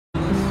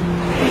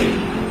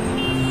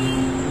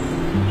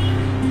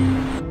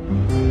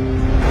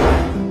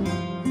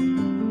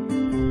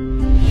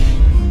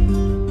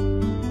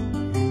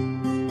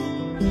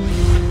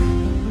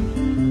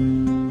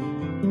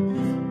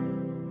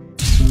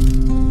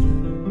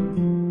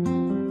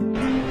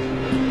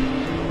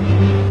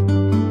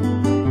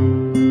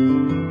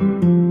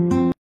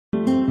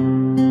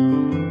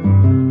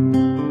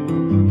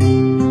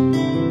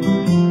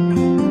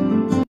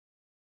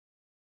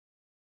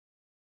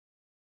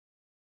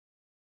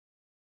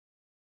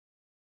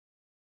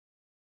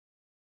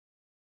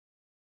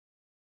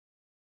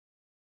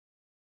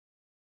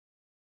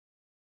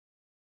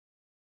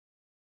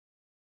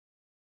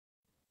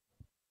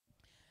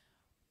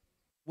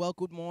Well,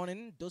 good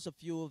morning. Those of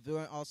you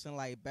viewing us in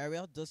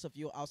Liberia, those of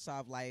you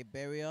outside of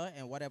Liberia,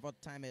 and whatever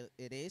time it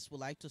is,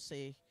 we'd like to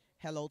say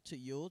hello to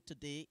you.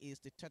 Today is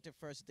the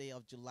 31st day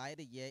of July.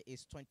 The year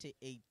is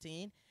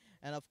 2018.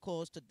 And of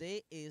course,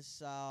 today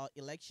is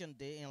election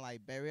day in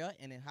Liberia,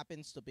 and it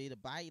happens to be the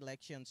by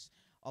elections,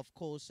 of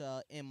course,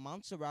 in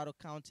Montserrado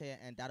County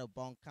and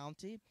Dadobon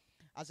County.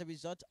 As a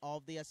result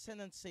of the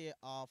ascendancy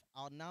of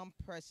our now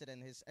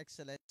president, His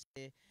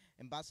Excellency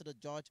Ambassador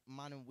George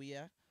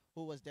Weah,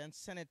 who was then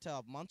senator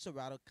of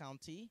Montserrado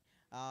County.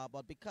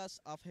 But because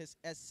of his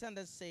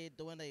ascendancy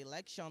during the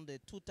election, the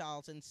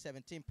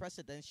 2017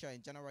 presidential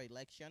and general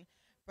election,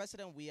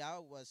 President Weah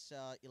was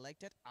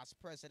elected as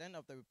president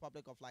of the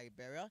Republic of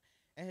Liberia,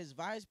 and his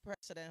vice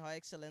president, Her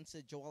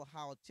Excellency Joel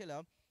Howard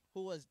Taylor,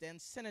 who was then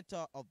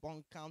senator of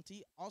Bon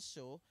County,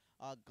 also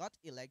got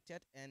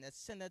elected and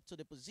ascended to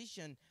the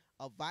position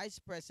of vice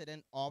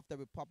president of the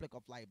Republic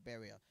of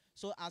Liberia.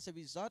 So, as a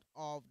result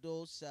of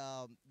those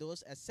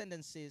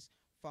ascendancies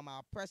from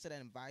our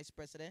president and vice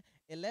president,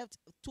 it left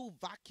two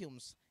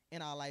vacuums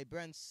in our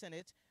Liberian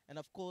Senate, and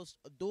of course,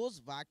 those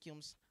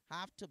vacuums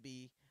have to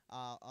be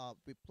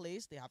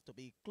replaced. They have to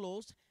be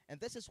closed, and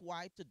this is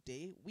why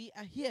today we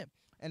are here,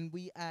 and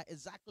we are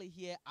exactly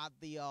here at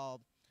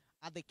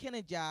the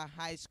Kenneja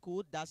High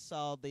School. That's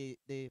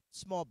the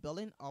small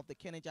building of the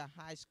Kenneja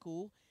High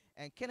School.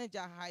 And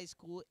Kenneja High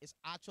School is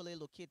actually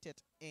located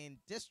in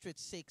District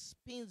 6,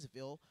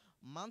 Painesville,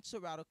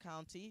 Montserrado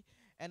County.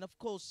 And of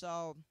course,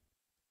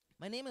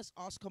 my name is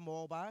Oscar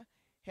Morba,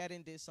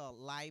 heading this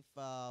live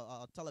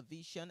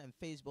television and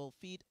Facebook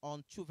feed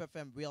on Truth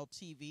FM Real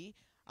TV.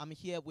 I'm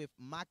here with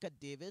Maka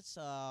Davis,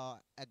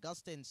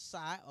 Augustine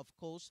Sai, of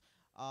course.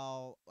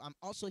 I'm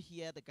also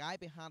here. The guy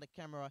behind the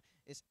camera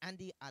is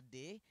Andy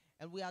Ade,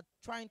 and we are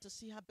trying to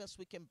see how best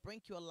we can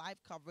bring you a live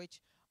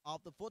coverage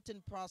of the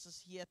voting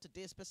process here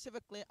today,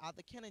 specifically at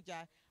the Kennedy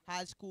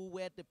High School,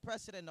 where the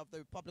President of the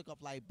Republic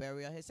of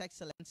Liberia, His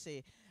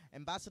Excellency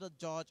Ambassador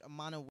George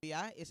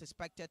Weah, is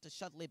expected to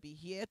shortly be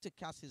here to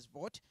cast his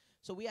vote.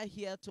 So we are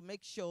here to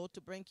make sure to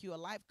bring you a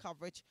live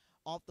coverage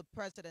of the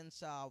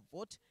President's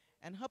vote,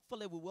 and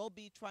hopefully we will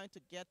be trying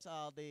to get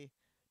the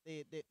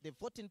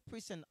voting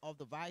precinct of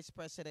the Vice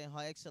President,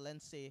 Her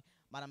Excellency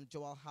Madam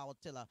Joel Howard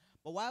Taylor.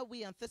 But while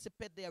we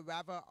anticipate the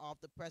arrival of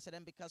the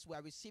President, because we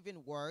are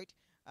receiving word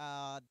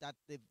that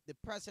the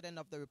President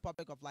of the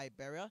Republic of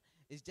Liberia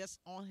is just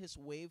on his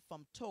way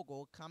from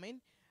Togo coming.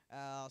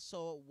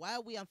 So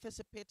while we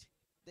anticipate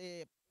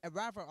the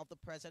arrival of the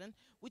president,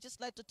 we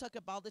just like to talk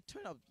about the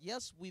turnout.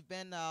 Yes, we've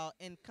been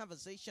in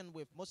conversation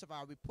with most of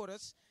our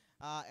reporters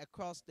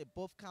across the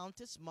both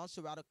counties,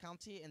 Montserrado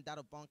County and that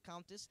of Bon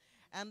counties,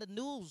 and the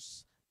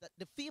news.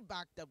 The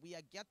feedback that we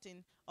are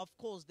getting, of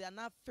course, they are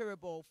not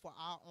favorable for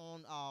our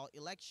own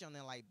election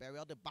in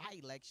Liberia, the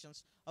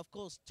by-elections. Of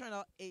course,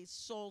 turnout is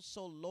so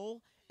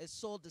low, it's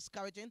so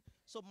discouraging.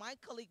 So my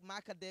colleague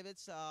Micah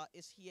Davids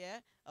is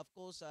here. Of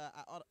course,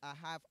 I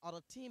have other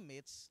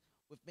teammates.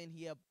 We've been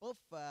here both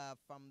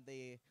from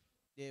the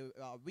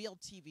Real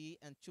TV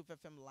and Truth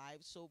FM Live.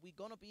 So we're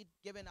gonna be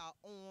giving our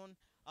own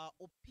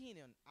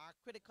opinion, our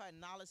critical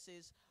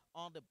analysis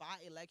on the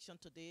by-election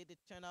today, the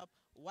turnout.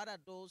 What are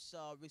those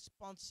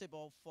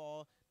responsible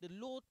for the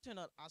low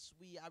turnout, as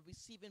we are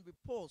receiving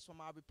reports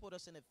from our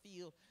reporters in the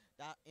field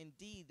that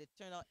indeed the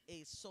turnout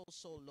is so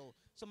low.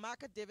 So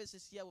Micah Davis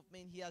is here with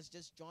me. He has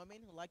just joined me.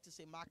 I'd like to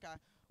say, Micah,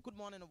 good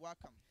morning and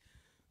welcome.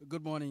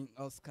 Good morning,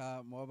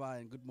 Oscar Morba,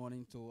 and good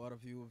morning to all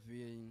of you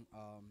viewing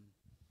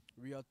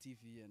Real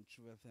TV and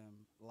True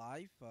FM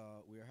live.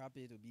 We're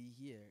happy to be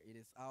here. It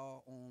is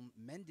our own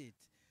mandate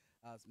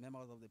as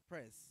members of the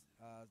press,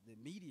 as the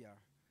media,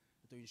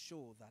 to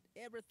ensure that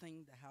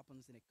everything that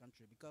happens in the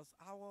country, because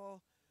our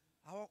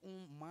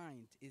own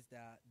mind is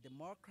that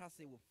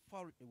democracy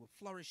will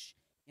flourish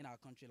in our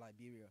country,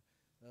 Liberia.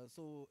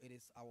 So it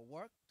is our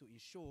work to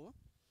ensure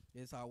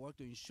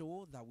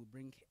that we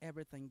bring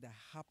everything that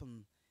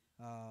happen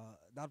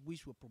that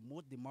which will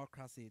promote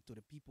democracy to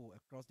the people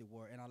across the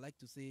world. And I'd like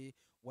to say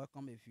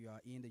welcome if you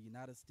are in the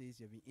United States,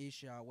 you're in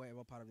Asia,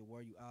 wherever part of the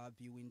world you are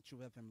viewing True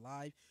FM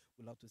Live.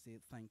 We'd love to say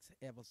thanks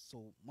ever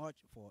so much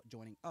for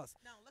joining us.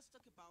 Now let's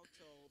talk about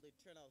the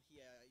turnout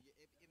here.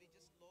 If you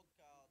just look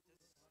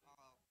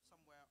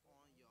somewhere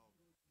on your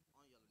left,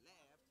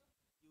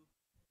 you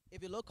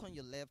if you look on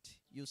your left,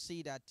 you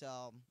see that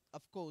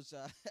of course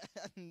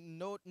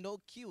no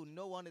queue,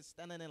 no one is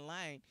standing in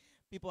line.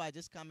 People are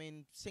just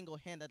coming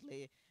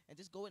single-handedly and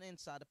just going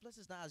inside. The place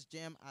is not as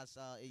jammed as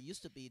it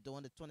used to be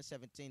during the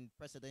 2017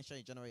 presidential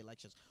and general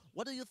elections.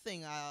 What do you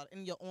think,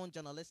 in your own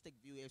journalistic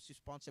view, is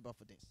responsible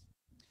for this?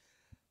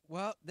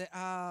 Well, there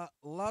are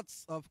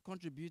lots of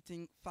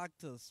contributing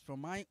factors.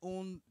 From my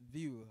own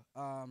view,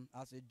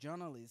 as a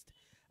journalist,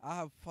 I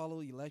have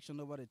followed election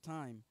over the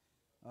time.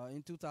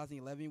 In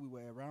 2011, we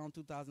were around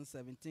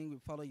 2017. We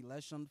followed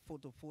election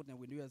foot to foot, and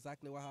we knew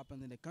exactly what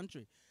happened in the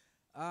country.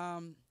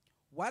 Um,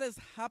 what is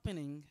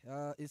happening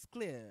is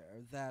clear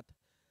that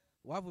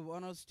what we've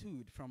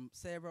understood from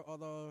several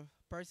other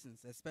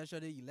persons,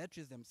 especially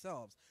electors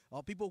themselves,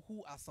 or people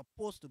who are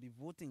supposed to be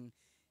voting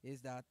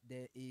is that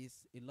there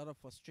is a lot of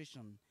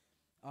frustration.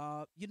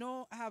 I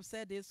have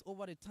said this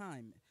over the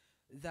time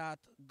that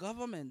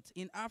government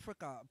in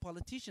Africa,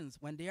 politicians,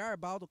 when they are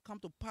about to come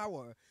to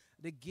power,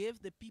 they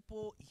give the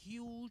people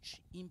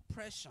huge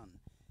impression.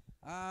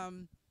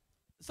 Um,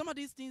 some of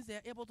these things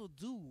they're able to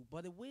do,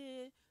 but the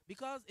way,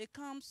 because it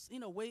comes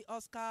in a way,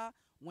 Oscar,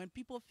 when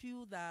people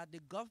feel that the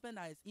government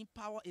that is in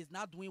power is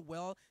not doing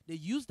well, they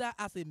use that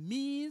as a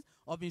means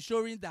of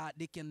ensuring that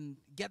they can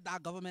get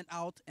that government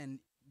out and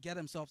get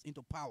themselves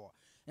into power.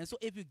 And so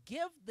if you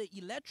give the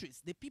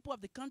electorates, the people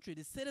of the country,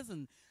 the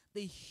citizen,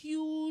 the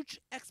huge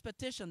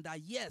expectation that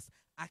yes,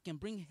 I can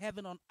bring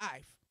heaven on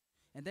earth,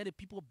 and then the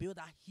people build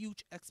that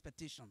huge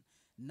expectation.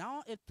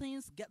 Now, if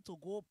things get to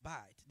go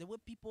bad, the way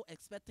people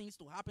expect things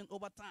to happen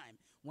over time,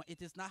 when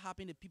it is not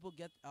happening, the people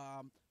get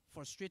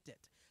frustrated.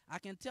 I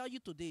can tell you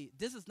today,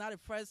 this is not the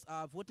first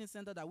voting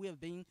center that we have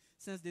been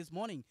since this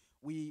morning.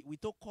 We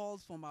took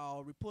calls from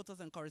our reporters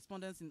and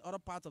correspondents in other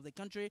parts of the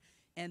country,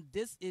 and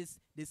this is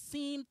the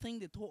same thing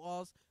they told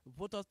us.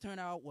 Voters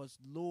turnout was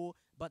low,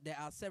 but there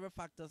are several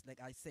factors, like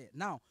I said.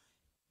 Now,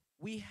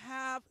 we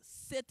have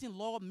certain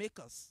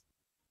lawmakers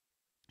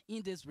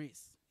in this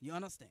race. You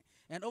understand?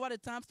 And over the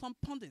time, some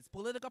pundits,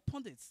 political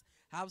pundits,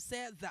 have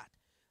said that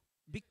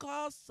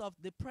because of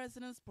the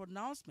president's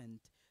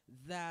pronouncement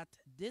that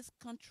this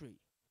country,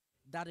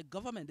 that the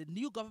government, the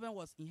new government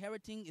was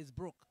inheriting is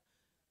broke.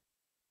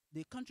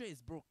 The country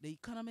is broke. The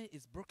economy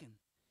is broken.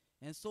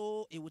 And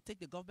so it will take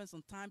the government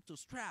some time to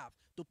strive,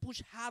 to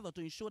push harder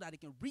to ensure that it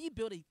can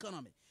rebuild the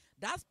economy.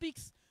 That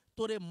speaks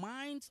to the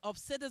minds of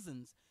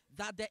citizens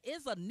that there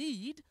is a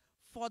need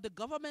for the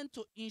government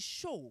to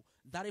ensure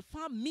that it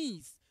finds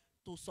means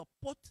to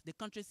support the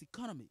country's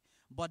economy.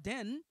 But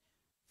then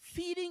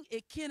feeding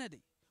a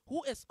candidate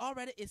who is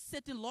already a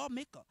sitting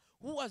lawmaker,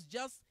 who was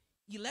just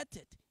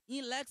elected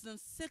in less than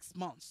 6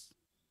 months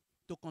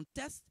to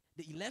contest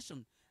the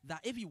election, that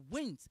if he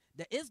wins,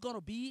 there is going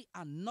to be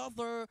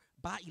another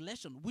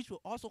by-election, which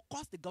will also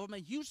cost the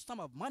government huge sum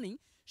of money,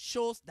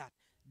 shows that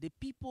the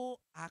people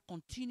are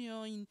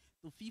continuing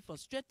to feel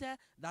frustrated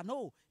that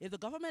no, if the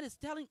government is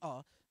telling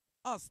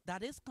us that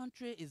this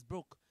country is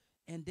broke,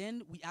 and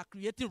then we are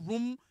creating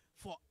room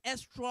for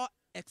extra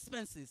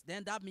expenses,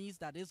 then that means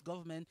that this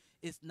government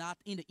is not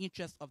in the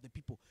interest of the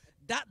people.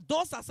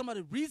 Those are some of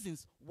the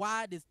reasons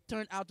why this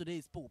turnout today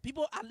is poor.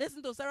 People are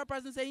listening to several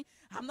persons saying,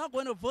 I'm not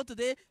going to vote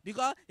today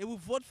because if we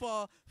vote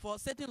for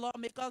certain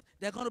lawmakers,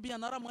 there's going to be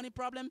another money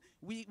problem.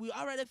 We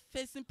already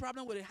facing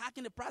problem with the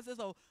hacking the prices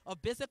of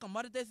basic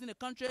commodities in the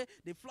country,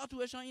 the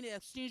fluctuation in the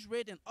exchange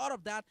rate and all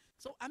of that.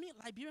 So, I mean,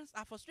 Liberians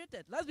are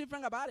frustrated. Let's be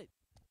frank about it.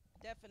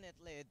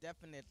 Definitely,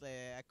 definitely.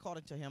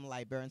 According to him,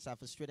 Liberians are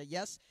frustrated.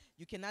 Yes,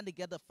 you cannot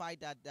negate the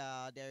fact that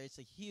there is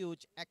a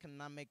huge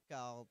economic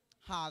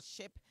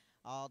hardship.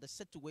 The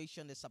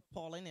situation is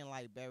appalling in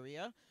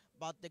Liberia,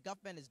 but the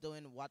government is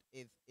doing what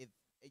if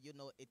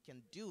it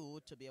can do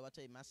to be able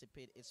to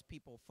emancipate its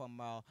people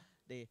from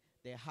the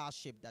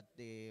hardship that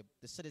the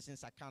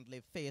citizens are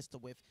currently faced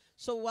with.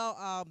 So,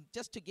 well,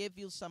 just to give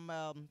you some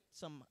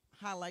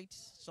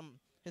highlights, some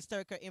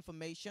historical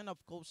information.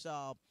 Of course,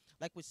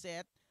 like we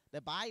said, the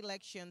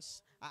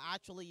by-elections are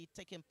actually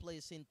taking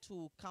place in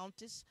 2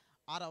 counties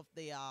out of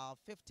the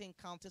 15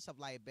 counties of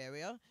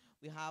Liberia.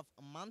 We have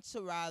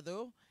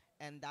Montserrado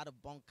and that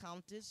of Bon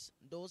counties.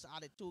 Those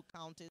are the 2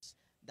 counties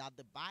that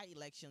the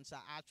by-elections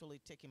are actually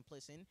taking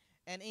place in.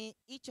 And in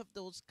each of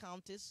those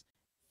counties,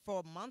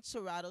 for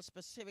Montserrado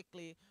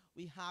specifically,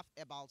 we have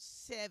about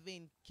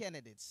 7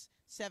 candidates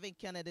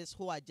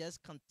who are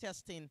just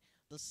contesting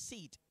the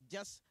seat,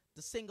 just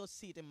the single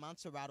seat in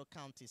Montserrado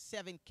County,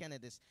 7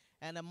 candidates.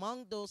 And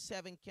among those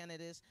 7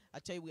 candidates, I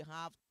tell you, we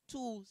have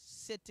 2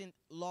 sitting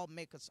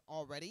lawmakers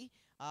already.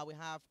 We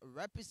have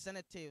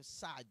Representative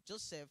Sir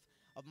Joseph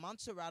of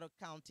Montserrado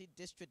County,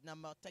 District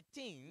number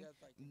 13, Yes,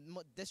 I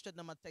can. District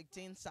number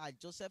 13, Sir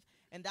Joseph,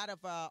 and that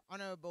of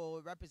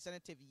Honorable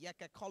Representative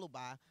Yeke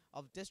Koluba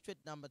of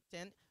District number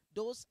 10.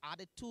 Those are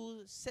the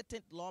 2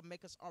 sitting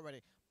lawmakers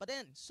already. But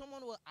then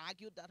someone will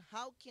argue that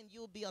how can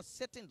you be a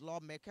sitting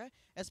lawmaker,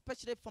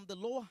 especially from the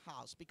lower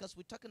house, because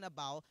we're talking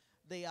about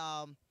the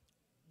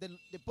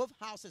both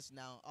houses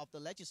now of the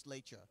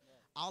legislature.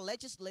 Our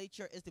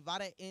legislature is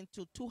divided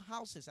into 2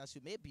 houses, as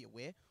you may be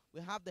aware.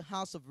 We have the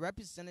House of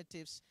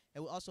Representatives,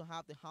 and we also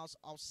have the House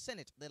of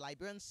Senate, the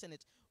Liberian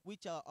Senate,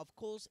 which, of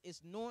course,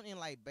 is known in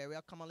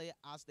Liberia commonly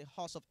as the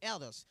House of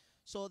Elders.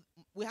 So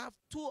we have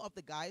 2 of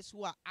the guys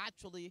who are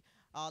actually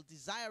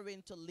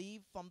desiring to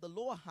leave from the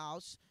lower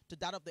house to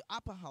that of the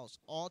upper house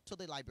or to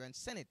the Liberian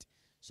Senate.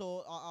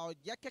 So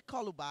Yeke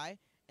Kolubai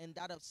and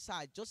that of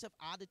Sir Joseph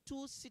are the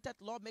 2 seated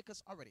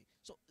lawmakers already.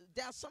 So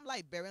there are some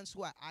Liberians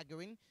who are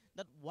arguing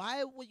that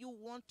why would you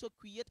want to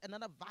create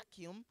another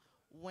vacuum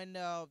when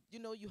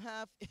you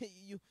have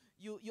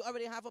you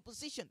already have a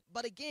position.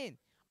 But again,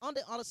 on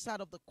the other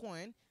side of the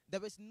coin,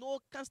 there is no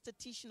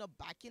constitutional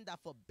backing that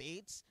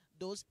forbids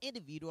those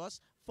individuals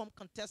from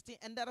contesting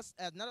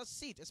another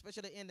seat,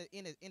 especially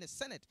in the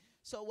Senate.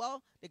 So,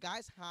 well, the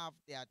guys have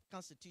their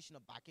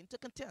constitutional backing to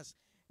contest.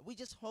 We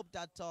just hope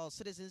that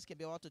citizens can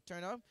be able to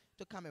turn up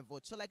to come and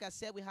vote. So, like I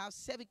said, we have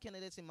 7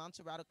 candidates in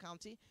Montserrado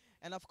County,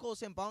 and of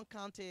course, in Bond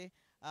County,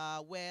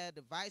 where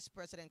the vice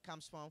president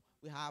comes from,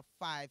 we have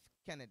 5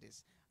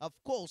 candidates. Of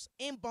course,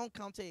 in Bond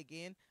County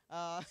again,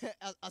 a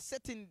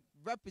certain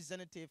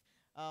representative,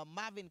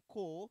 Marvin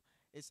Cole,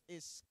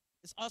 is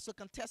also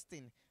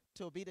contesting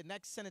to be the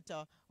next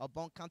senator of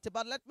Bond County.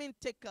 But let me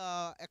take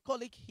a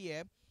colleague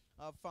here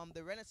from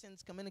the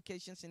Renaissance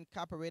Communications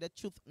Incorporated,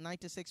 Truth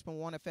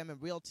 96.1 FM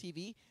and Real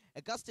TV.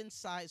 Augustine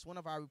Sa is one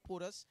of our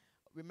reporters.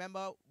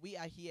 Remember, we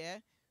are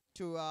here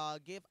to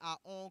give our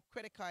own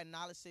critical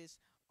analysis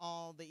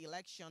on the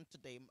election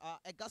today.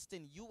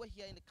 Augustine, you were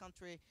here in the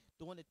country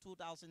during the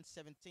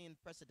 2017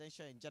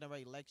 presidential and general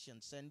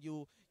elections, and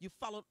you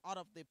followed all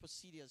of the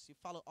procedures, you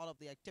followed all of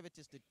the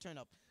activities to turn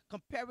up.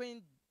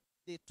 Comparing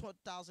the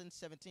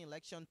 2017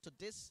 election to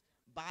this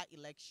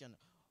by-election,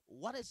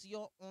 what is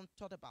your own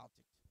thought about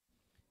it?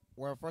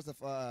 Well, first of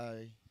all,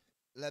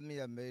 let me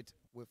admit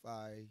with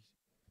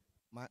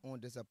my own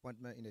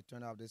disappointment in the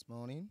turnout this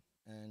morning.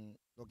 And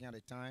looking at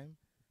the time,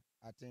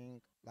 I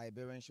think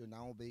Liberians should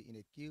now be in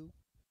a queue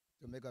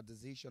to make a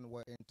decision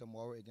wherein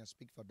tomorrow it can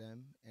speak for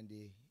them and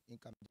the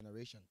incoming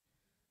generation.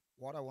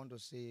 What I want to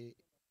say,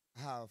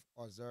 I have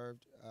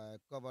observed,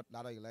 covered a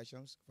lot of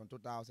elections from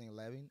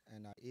 2011,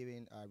 and I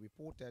even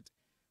reported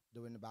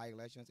during the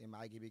by-elections in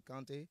my GB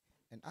County,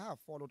 and I have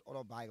followed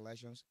other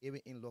by-elections even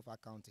in Lofa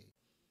County.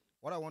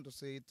 What I want to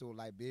say to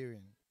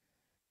Liberian,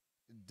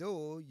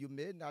 though you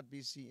may not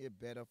be seeing it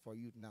better for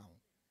you now,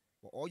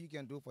 but all you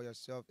can do for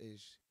yourself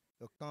is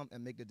to come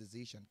and make the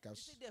decision. You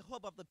Because, think the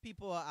hope of the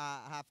people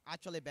have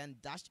actually been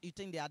dashed? You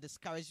think they are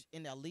discouraged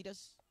in their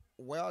leaders?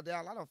 well, there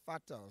are a lot of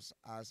factors,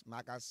 as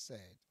Maka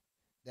said.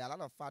 There are a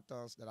lot of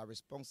factors that are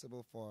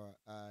responsible for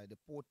the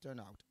poor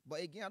turnout.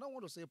 But again, I don't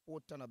want to say poor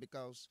turnout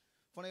because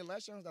for the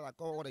elections that are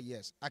covered over the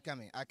years, I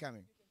come in.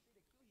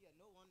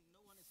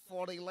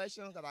 For the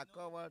elections that are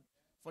covered,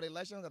 for the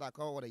elections that are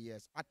covered over the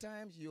years, at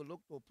times you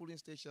look for polling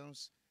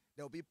stations,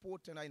 there will be poor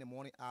turnout in the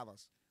morning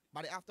hours.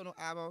 By the afternoon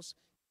hours,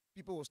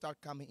 people will start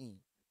coming in.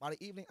 By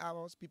the evening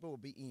hours, people will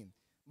be in.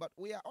 But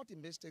we are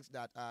optimistic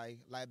that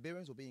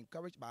Liberians will be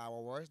encouraged by our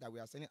words that we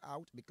are sending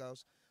out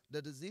because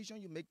the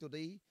decision you make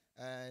today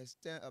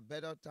stand a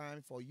better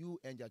time for you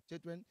and your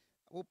children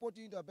will put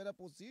you into a better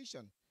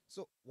position.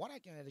 So what I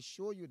can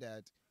assure you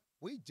that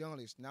we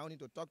journalists now need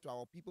to talk to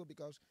our people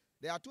because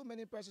there are too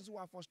many persons who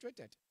are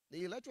frustrated.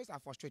 The electors are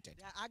frustrated.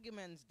 There are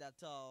arguments that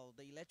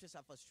the electors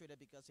are frustrated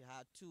because you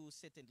had 2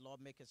 sitting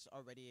lawmakers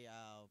already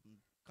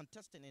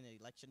contesting in the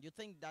election. Do you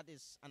think that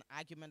is an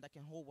argument that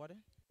can hold water?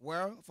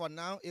 Well, for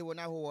now, it will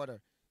not hold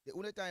water. The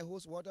only time it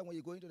holds water when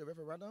you go into the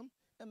referendum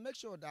and make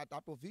sure that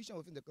that provision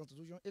within the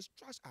Constitution is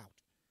trashed out.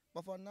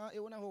 But for now, it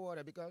will not hold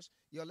water because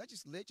your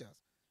legislatures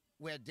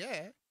were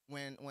there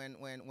when one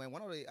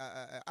of the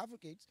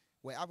advocates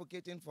were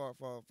advocating for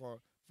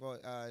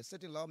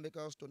certain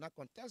lawmakers to not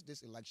contest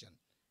this election.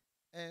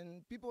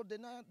 And people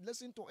did not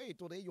listen to it.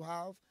 Today you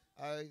have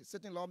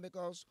certain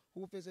lawmakers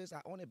who faces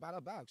are only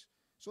ballot bags.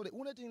 So the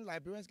only thing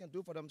Liberians can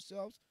do for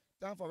themselves,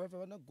 time for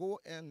referendum, go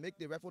and make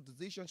the referendum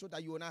decision so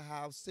that you will not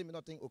have similar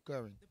thing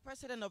occurring. The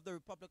President of the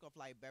Republic of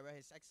Liberia,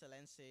 His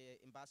Excellency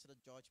Ambassador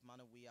George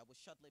Weah, will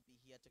shortly be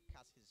here to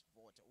cast his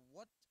vote.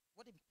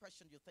 What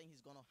impression do you think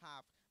he's going to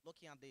have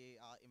looking at the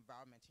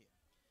environment here?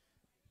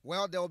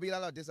 Well, there will be a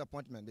lot of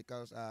disappointment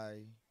because there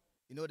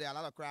are a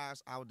lot of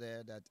crowds out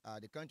there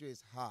that the country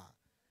is hard.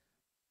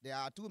 There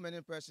are too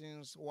many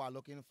persons who are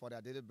looking for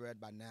their daily bread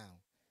by now.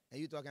 And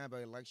you're talking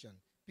about election.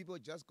 People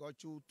just got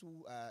through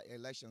 2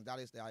 elections. That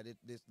is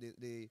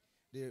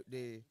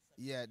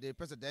the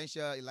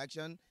presidential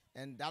election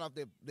and that of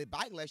the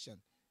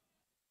by-election.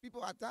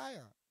 People are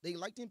tired. They're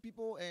electing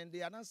people and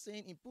they are not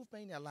seeing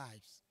improvement in their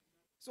lives.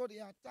 So they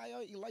are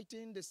tired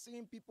electing the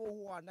same people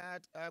who are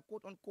not,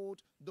 quote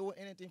unquote, doing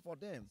anything for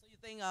them. So you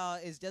think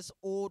it's just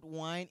old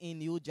wine in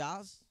new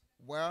jars?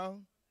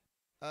 Well,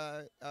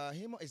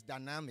 humor is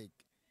dynamic.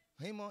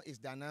 Humor is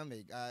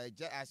dynamic,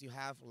 just as you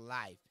have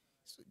life.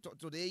 So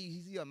today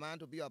you see a man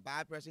to be a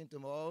bad person,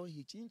 tomorrow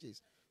he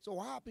changes. So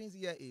what happens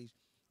here is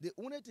the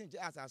only thing,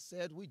 as I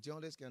said, we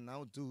journalists can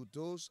now do,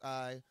 those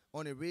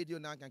on the radio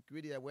now can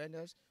create the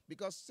awareness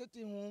because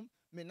sitting home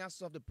may not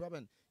solve the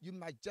problem. You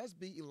might just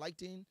be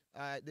electing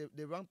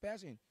the wrong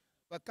person.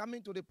 But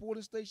coming to the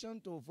polling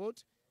station to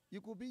vote,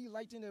 you could be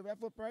electing the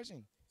rightful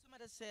person.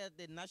 Somebody said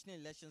the National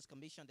Elections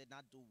Commission did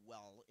not do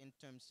well in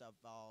terms of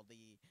the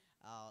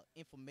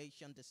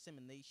information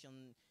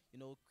dissemination,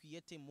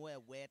 creating more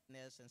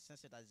awareness and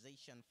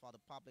sensitization for the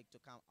public to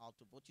come out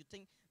to vote. You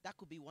think that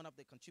could be one of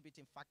the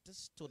contributing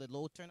factors to the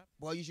low turnout?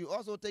 But you should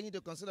also take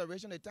into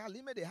consideration the time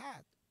limit they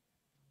had.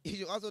 You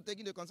should also take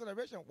into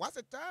consideration what's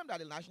the time that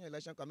the National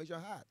Election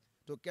Commission had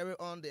to carry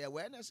on the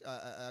awareness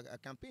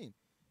campaign,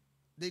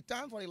 the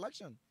time for the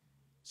election.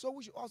 So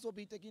we should also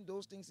be taking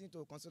those things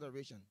into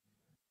consideration.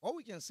 All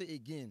we can say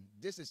again,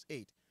 this is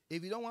it.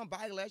 If you don't want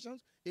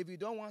by-elections, if you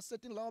don't want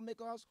certain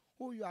lawmakers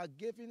who you are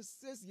giving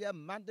 6-year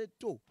mandate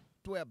to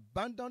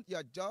abandon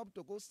your job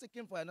to go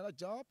seeking for another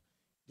job,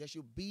 there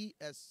should be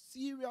a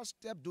serious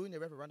step during the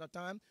referendum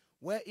time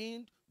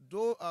wherein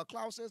those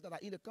clauses that are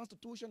in the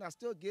Constitution that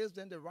still gives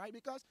them the right,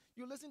 because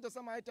you listen to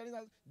somebody telling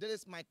us, this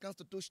is my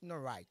constitutional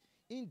right.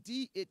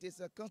 Indeed, it is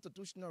a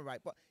constitutional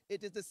right, but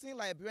it is the same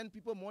Liberian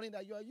people money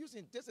that you are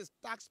using. This is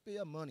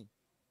taxpayer money.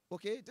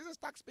 Okay, this is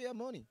taxpayer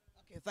money.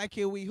 Okay, thank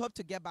you. We hope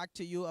to get back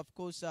to you. Of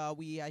course,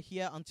 we are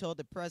here until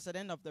the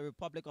President of the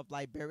Republic of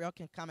Liberia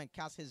can come and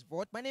cast his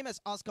vote. My name is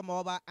Oscar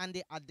Morba.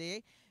 Andy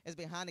Ade is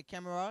behind the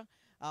camera.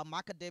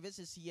 Marka Davis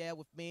is here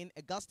with me.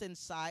 Augustine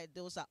Side.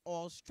 Those are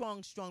all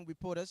strong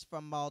reporters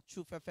from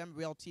Truth FM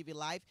Real TV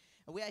Live.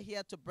 And we are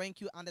here to bring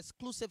you an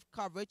exclusive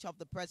coverage of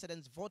the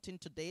President's voting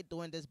today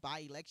during this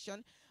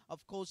by-election.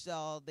 Of course,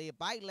 the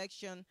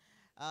by-election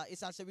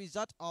is as a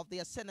result of the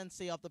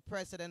ascendancy of the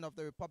President of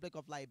the Republic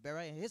of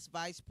Liberia and his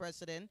Vice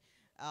President,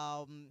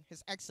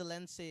 His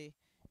Excellency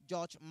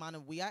George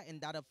Weah, and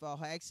that of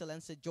Her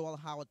Excellency Joel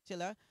Howard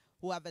Taylor,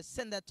 who have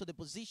ascended to the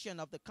position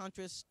of the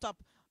country's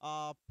top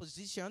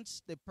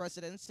positions, the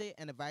presidency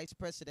and the vice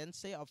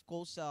presidency, of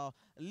course,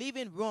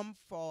 leaving room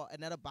for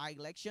another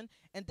by-election.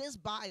 And this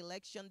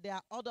by-election, there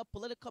are other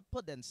political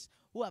pundits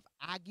who have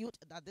argued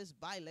that this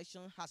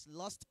by-election has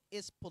lost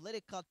its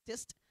political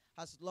taste,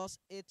 has lost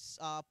its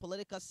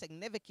political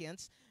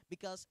significance,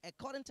 because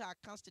according to our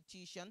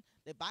constitution,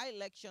 the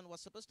by-election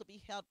was supposed to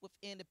be held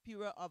within the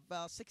period of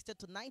 60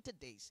 to 90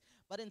 days.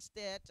 But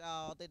instead,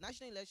 the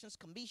National Elections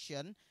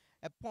Commission,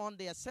 upon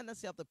the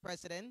ascendancy of the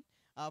president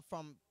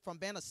from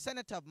being a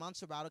senator of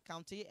Montserrado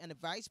County and the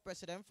vice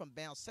president from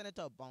being a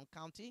senator of Bond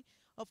County,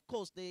 of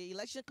course, the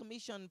Election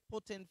Commission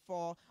put in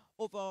for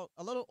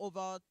a little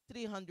over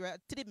 3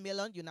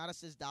 million United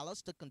States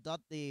dollars to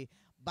conduct the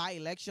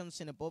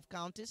by-elections in both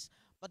counties.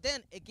 But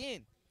then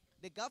again,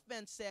 the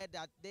government said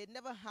that they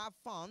never have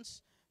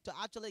funds to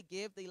actually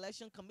give the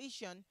Election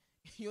Commission,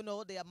 you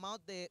know, the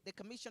amount the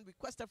commission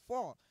requested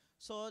for.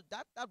 So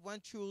that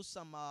went through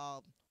some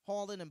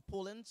hauling and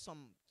pulling,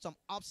 some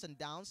ups and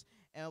downs,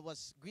 and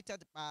was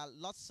greeted by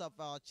lots of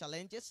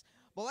challenges.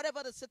 But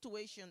whatever the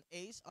situation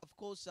is, of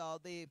course,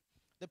 the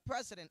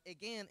president,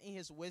 again, in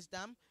his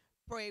wisdom,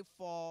 pray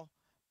for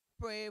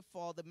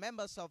the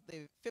members of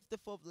the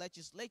 54th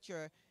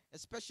legislature,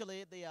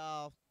 especially the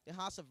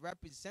House of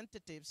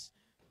Representatives,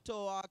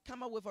 to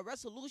come up with a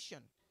resolution.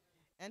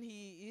 And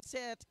he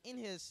said in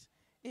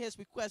his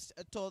request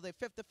to the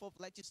 54th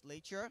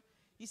legislature,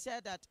 he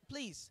said that,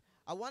 please,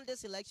 I want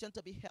this election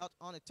to be held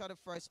on the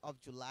 31st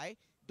of July,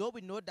 though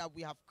we know that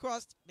we have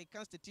crossed the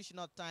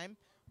constitutional time,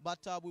 but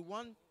we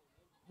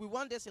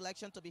want this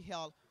election to be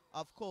held,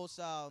 of course,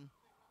 on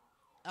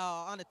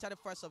the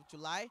 31st of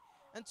July.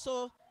 And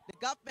so the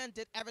government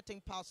did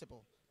everything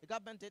possible. The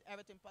government did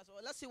everything possible.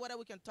 Let's see whether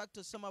we can talk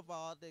to some of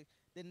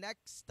the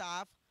next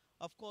staff,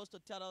 of course, to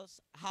tell us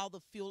how they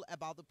feel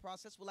about the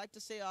process. We'd like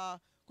to say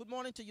good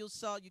morning to you,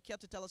 sir. You care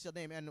to tell us your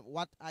name and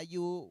what are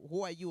you?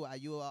 Who are you? Are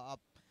you a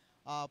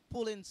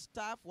polling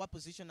staff? What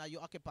position are you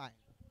occupying?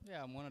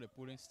 Yeah, I'm one of the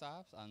polling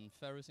staffs. I'm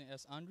Ferguson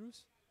S.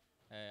 Andrews.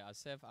 I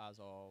serve as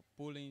a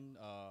polling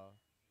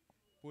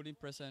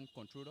present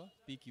controller,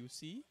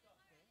 PQC.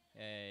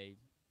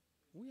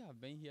 We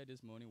have been here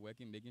this morning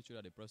working, making sure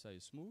that the process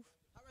is smooth.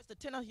 How is the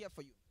tenor here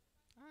for you?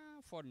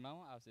 For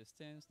now, as it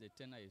stands, the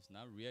tenor is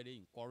not really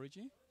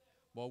encouraging.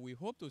 But we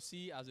hope to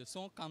see, as the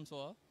sun comes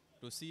up,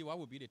 to see what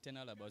will be the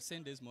tenor. But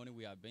since this morning,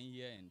 we have been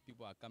here and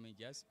people are coming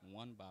just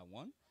one by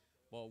one.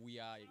 But we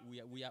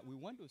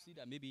want to see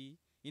that maybe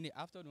in the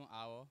afternoon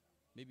hour,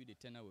 maybe the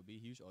tenor will be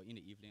huge, or in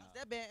the evening. Has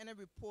there been any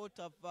report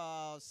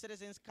of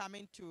citizens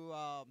coming to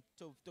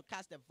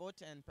cast their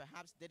vote and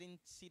perhaps didn't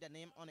see the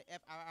name on the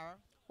FRR?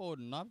 Oh,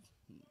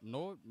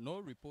 no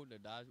report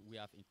that we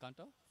have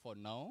encountered. For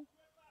now,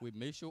 we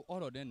make sure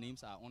all of their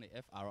names are on the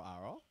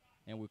FRR,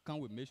 and we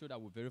make sure that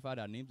we verify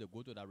their names. They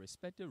go to their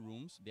respective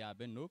rooms. There have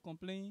been no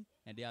complaint,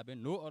 and there have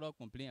been no other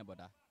complaint about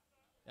that.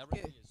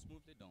 Everything is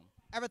smoothly done.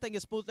 Everything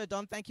is smoothly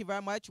done. Thank you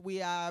very much.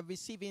 We are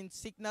receiving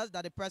signals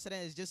that the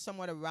president is just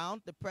somewhere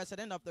around. The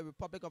president of the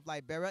Republic of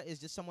Liberia is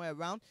just somewhere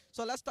around.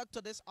 So let's talk to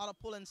this other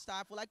polling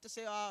staff. We'd like to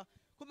say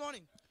good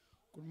morning.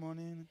 Good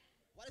morning.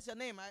 What is your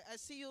name? I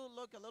see you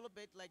look a little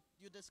bit like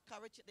you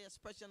discourage the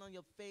expression on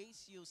your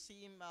face. You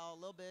seem a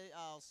little bit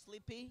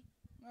sleepy.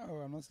 No,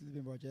 I'm not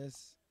sleeping, but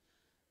just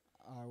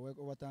I worked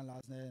overtime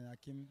last night and I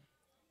came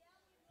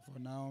for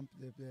now.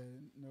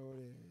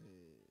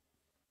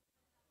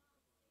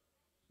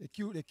 The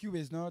queue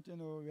is not,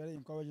 very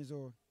encouraging,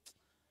 so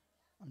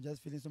I'm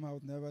just feeling somehow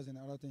nervous and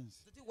other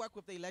things. Did you work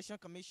with the Election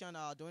Commission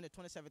during the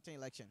 2017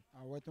 election?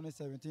 I worked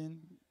 2017,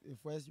 the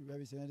first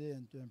representative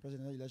and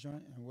presidential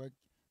election, and worked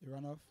the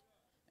runoff,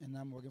 and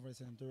I'm working for the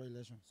senatorial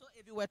election. So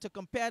if you were to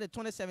compare the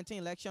 2017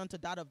 election to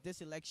that of this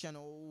election,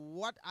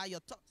 what are your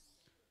thoughts?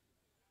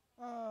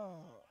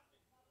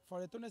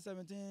 For the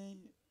 2017,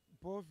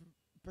 both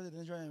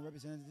presidential and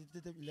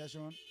representative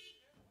election,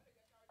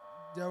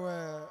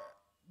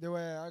 there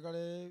were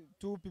actually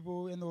two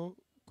people,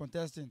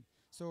 contesting,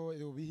 so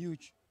it will be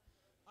huge.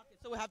 Okay,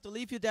 so we have to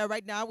leave you there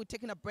right now. We're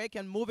taking a break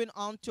and moving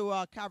on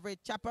to Coverage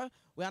Chapel.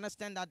 We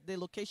understand that the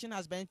location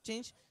has been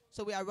changed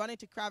So we are running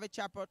to Coverage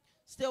Chapel.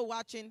 Still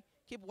watching.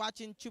 Keep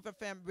watching Truth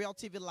FM Real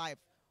TV Live.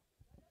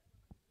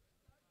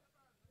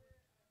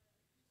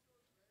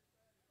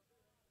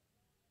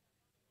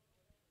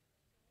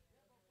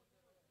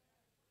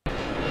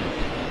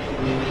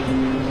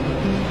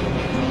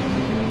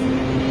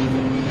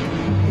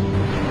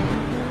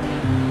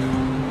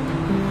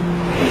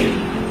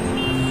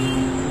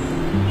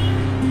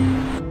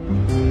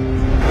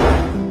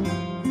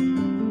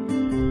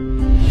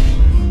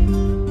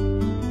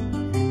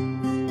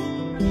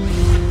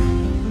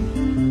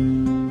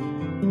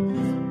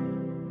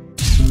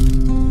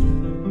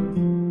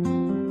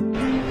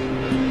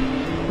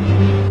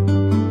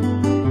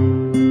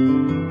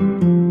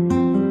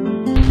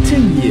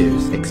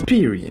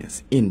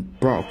 Experience in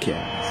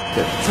broadcast.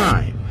 The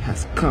time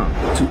has come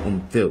to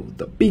unveil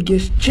the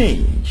biggest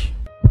change.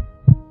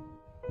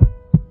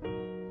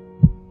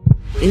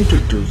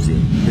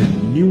 Introducing the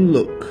new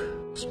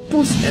look.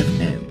 Sports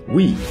FM,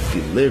 we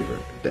deliver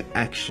the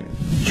action.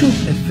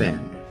 Truth FM,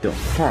 the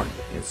heart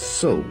and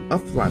soul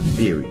of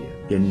Liberia.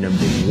 Your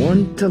number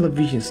one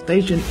television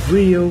station,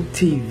 Real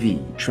TV,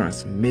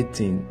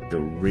 transmitting the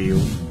real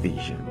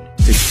vision.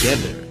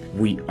 Together,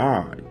 we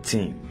are a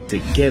team.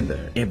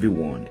 Together,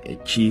 everyone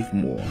achieve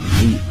more.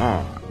 We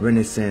are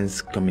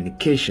Renaissance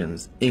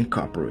Communications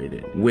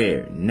Incorporated,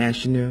 where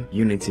national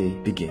unity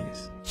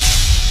begins.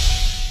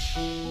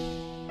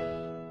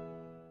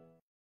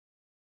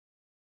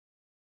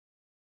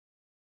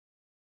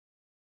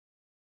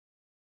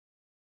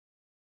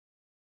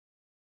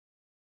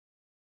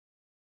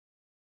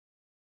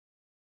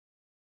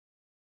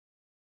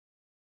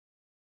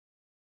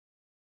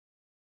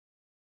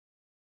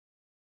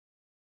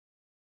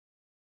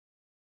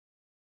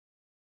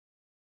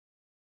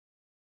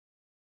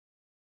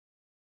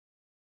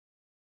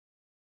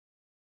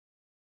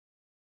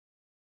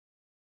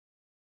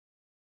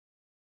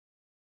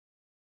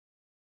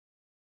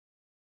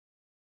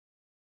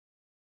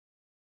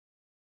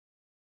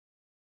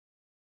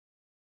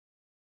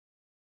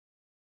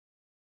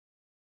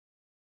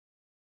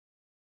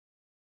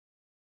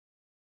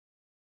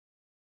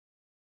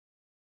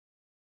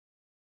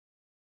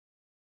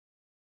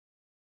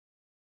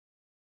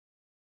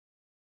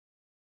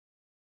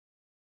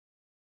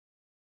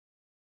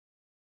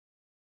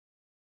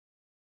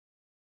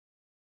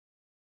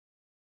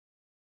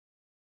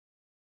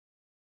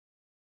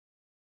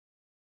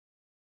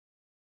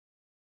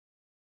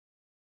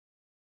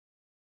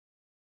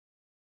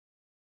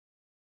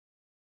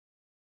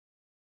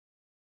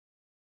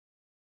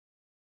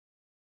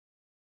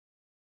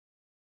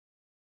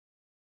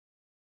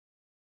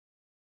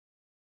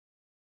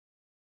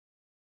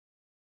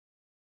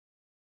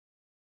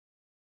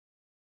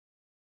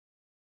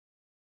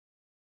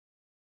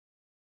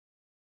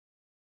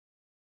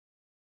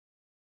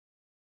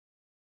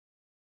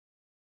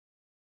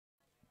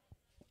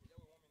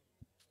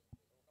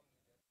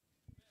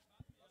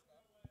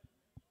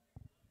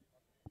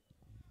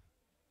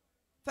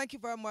 Thank you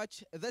very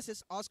much. This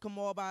is Oscar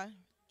Mobile,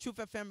 Truth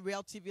FM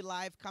Real TV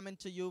Live, coming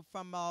to you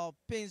from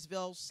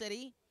Painesville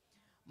City,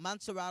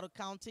 Montserrado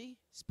County.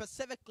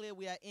 Specifically,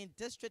 we are in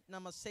District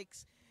number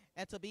 6.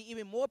 And to be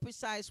even more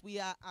precise, we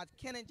are at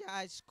Kennedy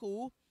High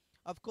School.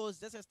 Of course,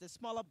 this is the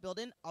smaller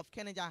building of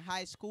Kennedy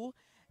High School.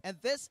 And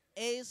this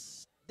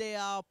is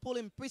the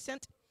polling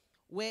precinct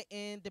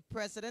wherein the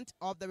President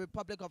of the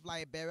Republic of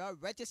Liberia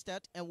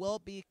registered and will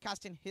be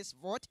casting his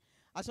vote.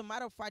 As a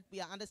matter of fact, we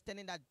are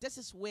understanding that this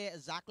is where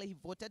exactly he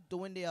voted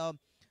during the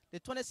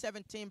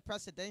 2017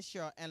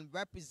 presidential and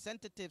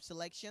representative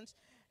elections.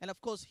 And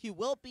of course, he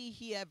will be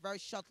here very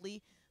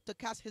shortly to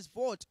cast his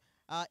vote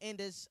in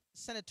this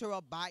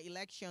senatorial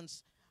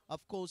by-elections. Of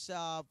course,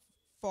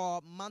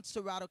 for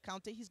Montserrado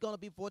County, he's going to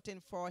be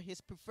voting for his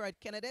preferred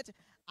candidate.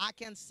 I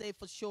can't say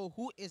for sure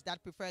who is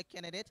that preferred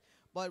candidate,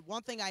 but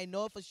one thing I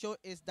know for sure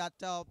is that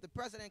the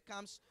president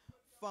comes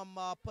from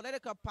a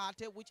political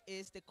party, which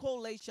is the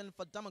Coalition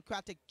for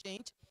Democratic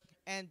Change,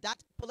 and that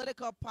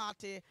political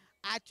party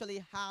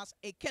actually has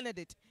a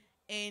candidate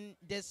in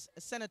this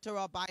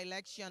senatorial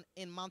by-election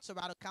in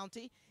Montserrado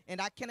County,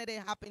 and that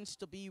candidate happens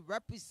to be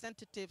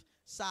Representative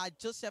Sir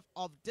Joseph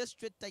of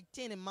District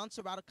 13 in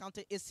Montserrado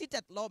County, a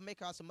seated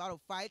lawmaker, as a matter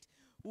of fact,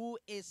 who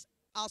is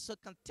also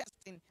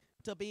contesting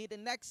to be the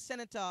next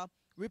senator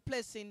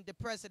replacing the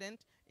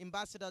president,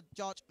 Ambassador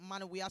George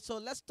Weah. So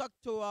let's talk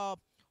to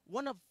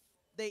one of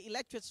the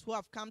electors who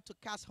have come to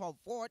cast her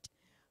vote.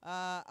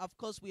 Of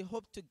course, we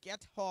hope to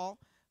get her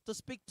to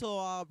speak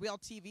to Real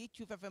TV,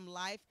 Truth FM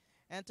Live,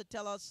 and to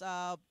tell us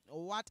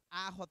what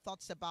are her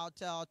thoughts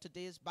about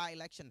today's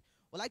by-election.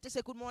 We'd like to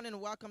say good morning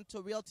and welcome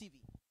to Real TV.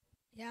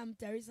 Yeah, I'm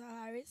Teresa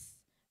Harris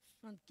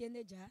from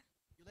Kennedy.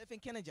 You live in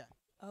Kennedy?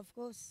 Of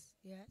course,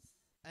 yes.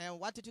 And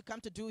what did you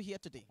come to do here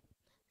today?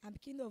 I'm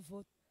keen to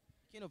vote.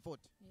 Keen to vote?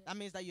 Yeah. That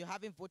means that you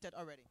haven't voted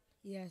already?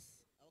 Yes.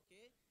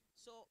 Okay.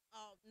 So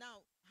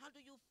now, how do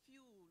you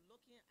feel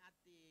looking at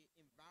the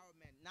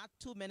environment? Not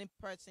too many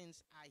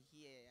persons are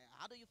here.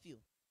 How do you feel?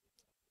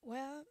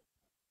 Well,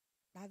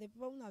 that's the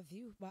point of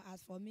view, but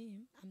as for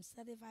me, I'm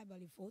satisfied by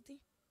the voting.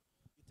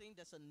 You think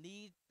there's a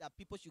need that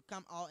people should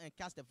come out and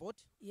cast a vote?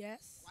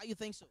 Yes. Why you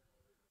think so?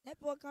 Let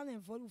people come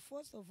and vote. We're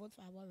forced to vote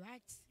for our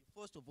rights. You're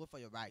forced to vote for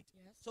your right.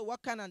 Yes. So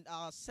what kind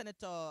of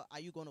senator are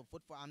you going to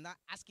vote for? I'm not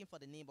asking for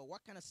the name, but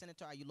what kind of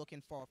senator are you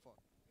looking for?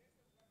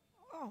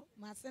 Oh,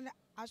 my senator.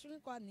 I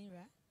shouldn't call name,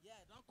 right? Yeah,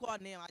 don't call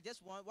name. I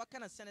just want, what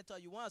kind of senator?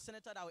 You want a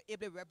senator that will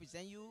able to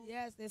represent you?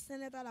 Yes, the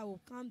senator that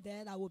will come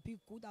there, that will be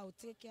good, that will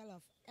take care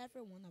of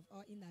every one of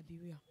us in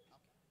Liberia.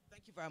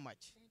 Thank you very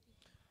much.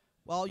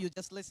 Well, you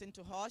just listened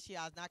to her. She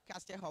has not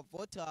casted her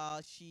vote.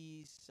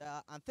 She's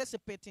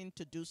anticipating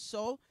to do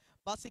so.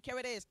 But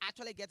security is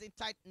actually getting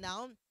tight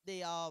now.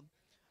 The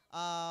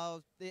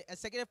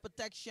Executive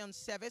Protection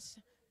Service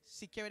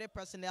security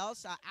personnel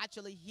are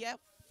actually here,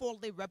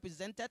 fully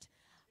represented.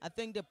 I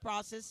think the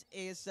process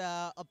is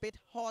a bit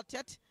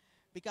halted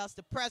because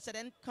the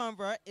president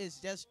convoy is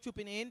just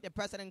trooping in. The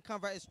president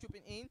convoy is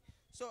trooping in.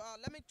 So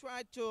let me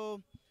try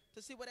to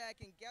see whether I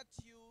can get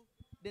you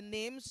the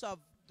names of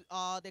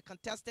the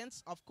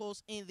contestants, of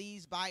course, in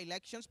these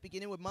by-elections,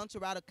 beginning with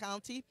Montserrado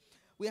County.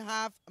 We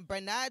have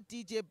Bernard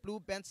DJ Blue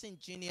Benson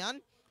Jr.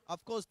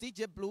 Of course,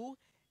 DJ Blue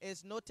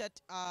is noted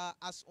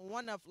as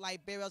one of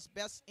Liberia's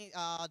best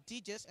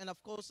DJs, and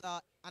of course,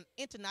 an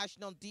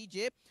international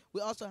DJ. We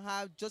also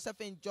have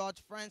Josephine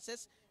George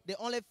Francis, the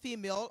only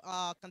female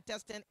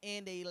contestant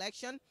in the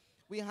election.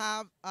 We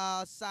have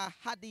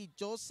Sahadi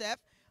Joseph,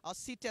 a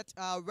seated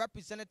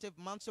representative,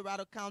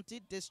 Montserrado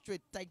County,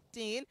 District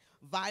 13,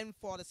 vying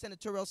for the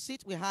senatorial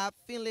seat. We have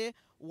Finley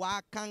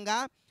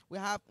Wakanga. We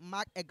have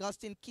Mark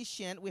Augustine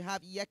Kishen. We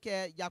have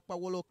Yeke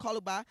Yakpawolo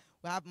Koluba.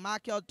 We have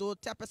Michael Do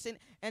Tepperson.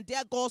 And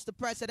there goes the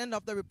President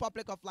of the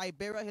Republic of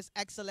Liberia, His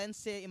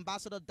Excellency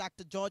Ambassador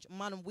Dr. George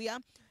Weah,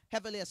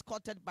 heavily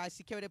escorted by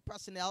security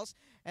personnel.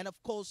 And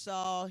of course,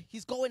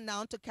 he's going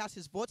now to cast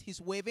his vote. He's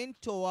waving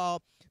to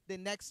the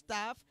next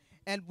staff.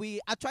 And we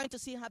are trying to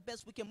see how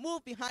best we can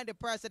move behind the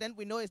president.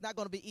 We know it's not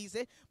going to be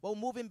easy, but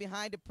we're moving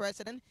behind the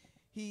president.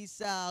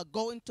 He's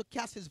going to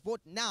cast his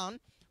vote now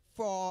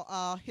for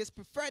his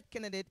preferred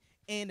candidate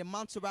in the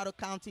Montserrado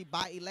County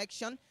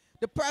by-election.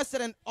 The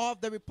President of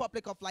the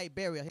Republic of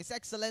Liberia, His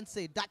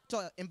Excellency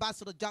Dr.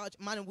 Ambassador George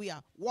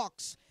Weah,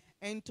 walks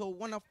into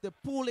one of the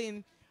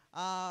polling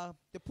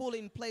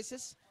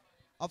places.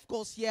 Of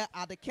course, here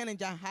at the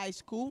Kenninja High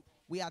School,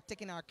 we are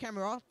taking our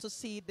camera to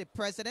see the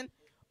President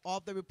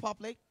of the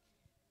Republic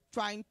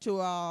trying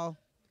to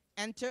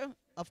enter.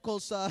 Of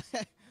course,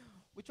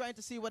 we're trying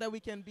to see whether we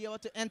can be able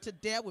to enter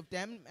there with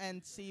them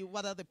and see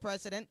whether the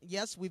president,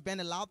 yes, we've been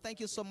allowed. Thank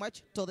you so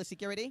much to the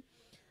security.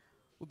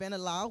 We've been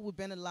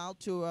allowed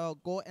to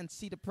go and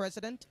see the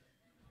president,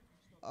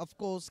 of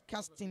course,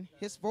 casting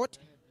his vote.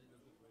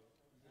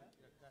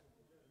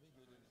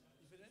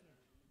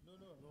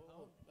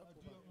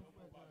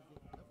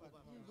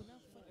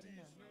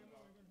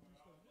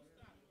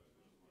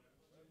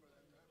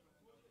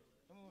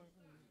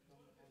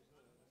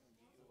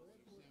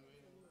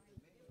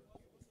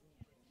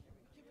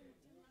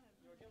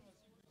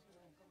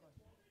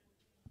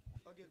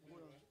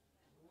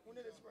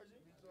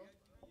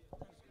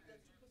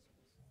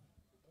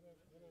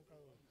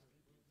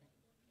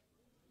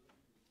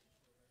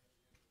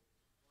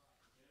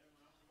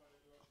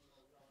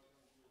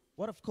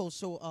 What of course,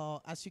 so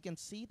as you can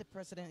see, the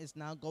president is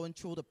now going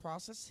through the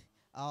process.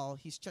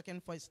 He's checking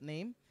for his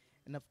name,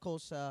 and of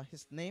course,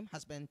 his name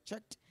has been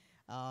checked.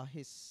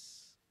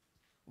 His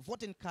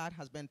voting card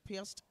has been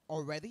pierced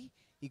already.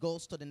 He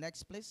goes to the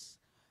next place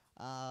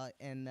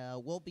and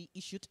will be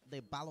issued the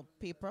ballot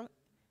paper.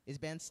 It's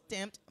been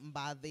stamped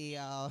by the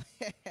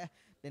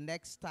the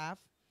next staff.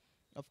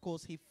 Of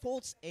course, he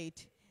folds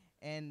it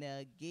and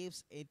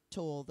gives it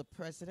to the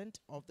President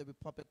of the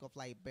Republic of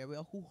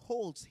Liberia, who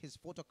holds his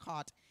voter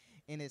card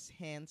in his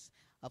hands,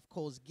 of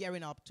course,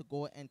 gearing up to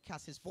go and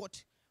cast his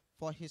vote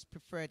for his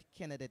preferred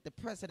candidate. The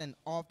President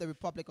of the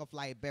Republic of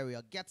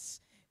Liberia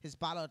gets his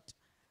ballot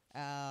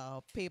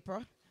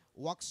paper,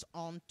 walks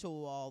on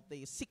to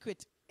the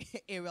secret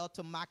area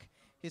to mark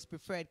his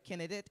preferred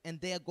candidate,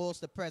 and there goes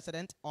the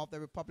President of the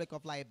Republic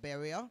of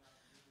Liberia.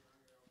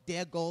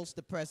 There goes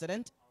the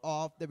President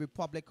of the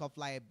Republic of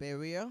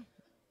Liberia,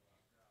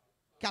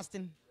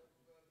 checking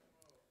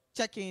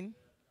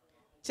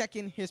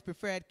his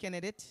preferred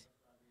candidate.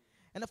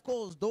 And of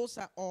course, those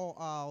are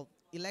all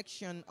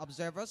election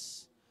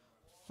observers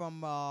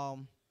from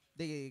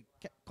the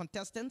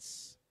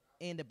contestants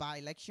in the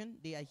by-election.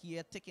 They are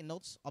here taking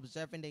notes,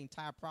 observing the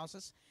entire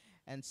process,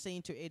 and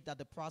seeing to it that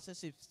the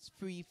process is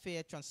free,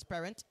 fair,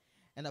 transparent,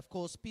 and of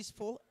course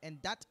peaceful.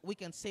 And that we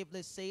can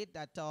safely say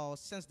that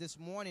since this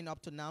morning up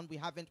to now, we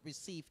haven't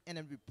received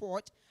any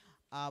report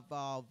of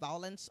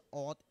violence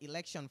or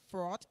election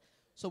fraud.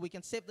 So we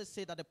can safely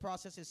say that the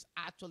process is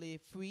actually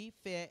free,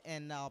 fair,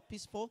 and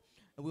peaceful.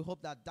 And we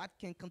hope that that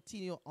can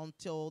continue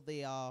until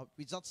the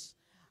results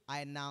are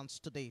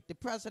announced today. The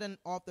President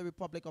of the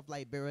Republic of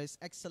Liberia, His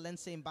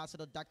Excellency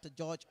Ambassador Dr.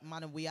 George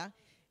Weah,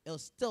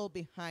 is still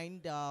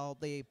behind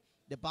the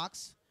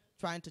box,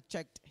 trying to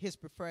check his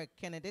preferred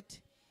candidate.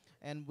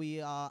 And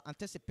we are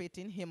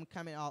anticipating him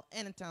coming out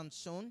anytime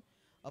soon.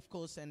 of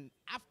course, and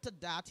after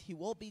that, he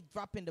will be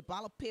dropping the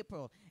ballot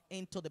paper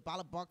into the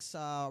ballot box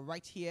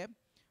right here,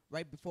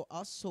 right before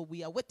us. So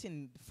we are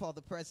waiting for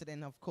the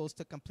president, of course,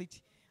 to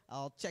complete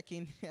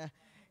checking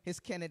his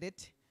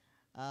candidate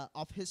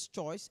of his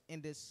choice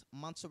in this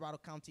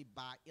Montserrado County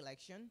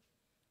by-election.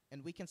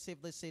 And we can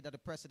safely say that the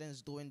president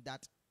is doing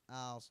that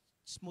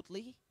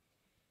smoothly.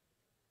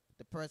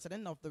 The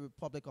president of the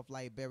Republic of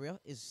Liberia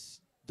is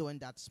doing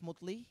that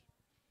smoothly.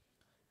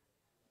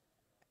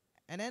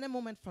 And any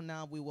moment from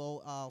now, we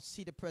will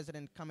see the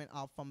president coming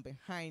out from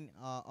behind,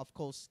 of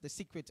course, the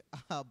secret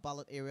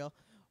ballot area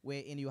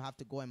wherein you have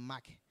to go and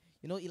mark.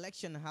 You know,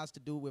 election has to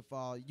do with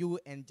you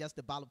and just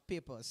the ballot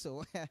paper.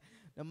 So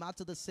no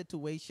matter the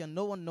situation,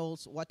 no one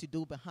knows what to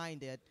do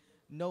behind it.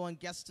 No one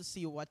gets to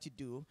see what you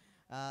do.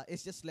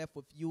 It's just left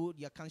with you,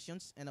 your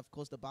conscience, and, of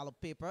course, the ballot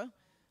paper.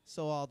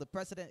 So the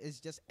president is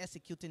just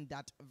executing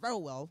that very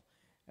well.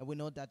 And we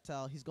know that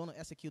he's going to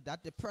execute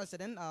that. The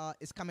president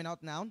is coming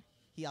out now.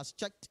 He has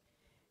checked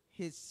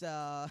his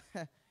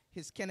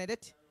his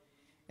candidate.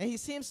 And he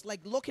seems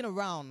like looking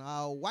around.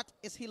 What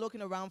is he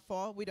looking around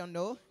for? We don't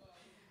know.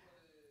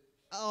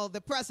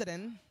 The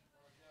president,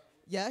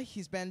 yeah,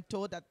 he's been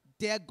told that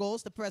there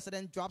goes the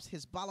president, drops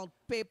his ballot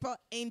paper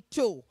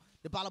into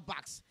the ballot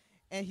box.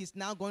 And he's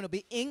now going to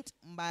be inked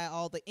by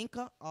the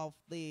inker of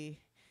the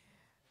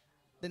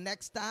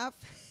next staff.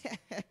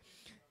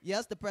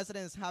 Yes, the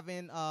president is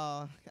having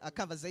a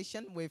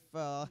conversation with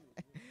the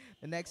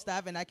next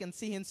staff, and I can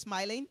see him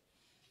smiling.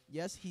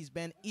 Yes, he's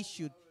been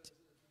issued.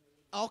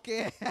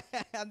 Okay,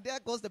 and there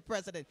goes the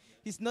president.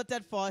 He's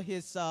noted for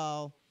his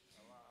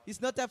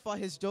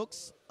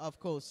jokes, of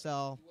course.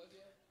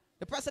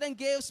 The president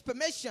gives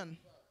permission.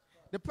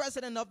 The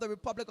president of the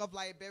Republic of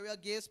Liberia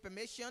gives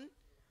permission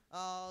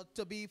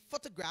to be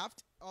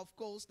photographed. Of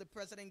course, the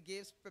president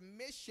gives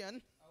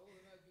permission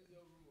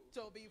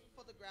to be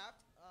photographed.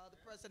 The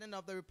president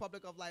of the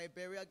Republic of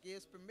Liberia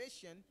gives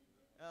permission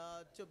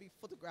to be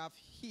photographed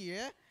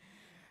here.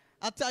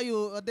 I'll tell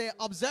you, the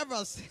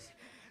observers,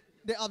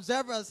 the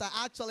observers are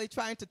actually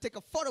trying to take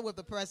a photo with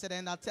the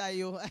president. I'll tell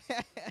you,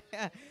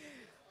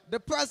 the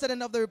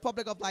president of the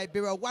Republic of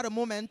Liberia. What a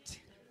moment!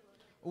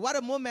 What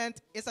a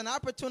moment! It's an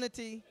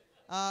opportunity,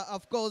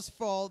 of course,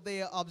 for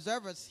the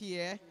observers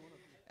here.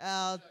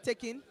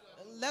 Taking.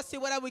 Let's see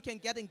whether we can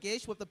get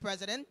engaged with the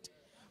president.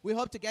 We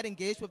hope to get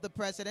engaged with the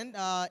president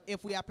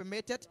if we are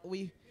permitted.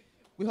 We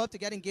hope to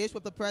get engaged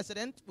with the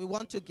president. We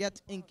want to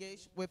get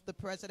engaged with the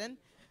president.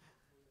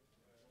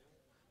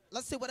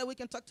 Let's see whether we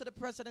can talk to the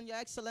president. Your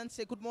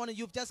Excellency, good morning.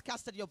 You've just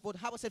casted your vote.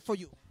 How was it for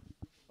you?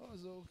 Oh,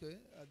 it's okay.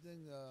 I think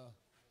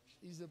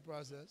easy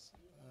process.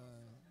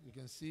 You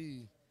can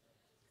see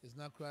it's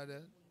not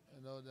crowded.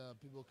 You know, the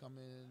people come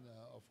in.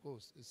 Of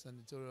course, it's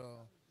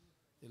senatorial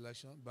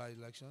election by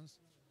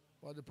elections.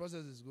 Well, the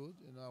process is good.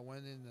 You know, I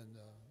went in and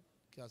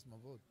cast my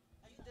vote.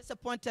 Are you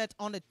disappointed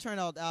on the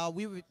turnout?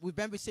 We've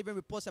been receiving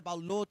reports about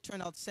low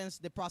turnout since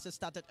the process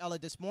started early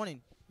this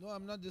morning. No,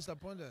 I'm not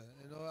disappointed.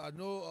 You know, I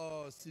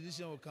know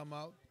sedition will come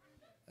out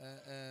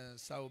and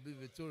SAR will be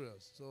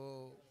victorious.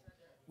 So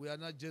we are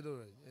not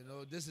jittery. You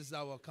know, this is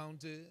our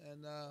county,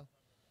 and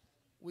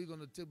we're going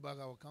to take back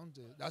our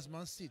county. That's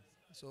my seat.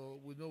 So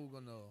we know we're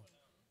going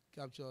to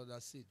capture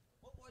that seat.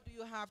 What do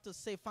you have to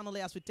say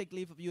finally as we take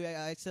leave of you,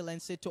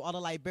 Excellency, to other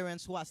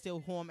Liberians who are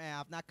still home and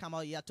have not come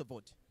out yet to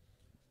vote?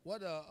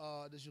 What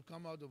they should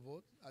come out to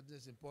vote. I think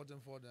it's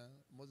important for them,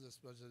 most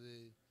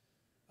especially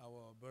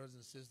our brothers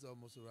and sisters,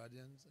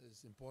 Montserradians.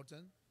 It's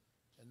important.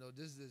 You know,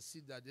 this is the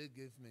seat that they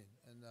gave me,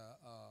 and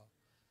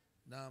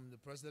now I'm the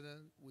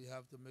president. We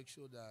have to make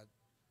sure that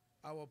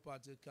our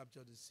party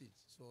capture the seat,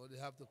 so they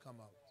have to come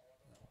out.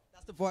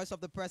 That's the voice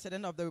of the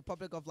president of the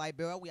Republic of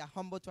Liberia. We are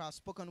humbled to have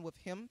spoken with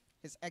him.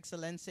 His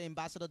Excellency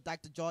Ambassador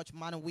Dr. George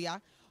Weah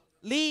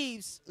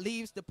leaves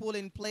the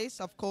polling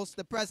place. Of course,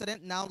 the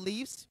president now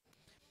leaves.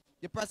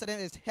 The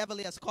president is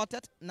heavily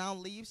escorted. Now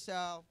leaves.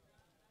 The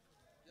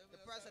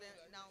president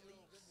now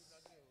leaves.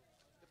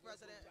 The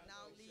president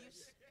now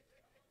leaves.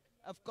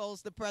 Of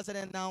course, the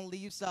president now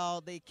leaves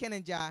the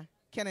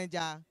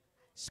Kenenja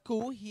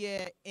School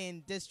here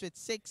in District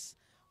 6,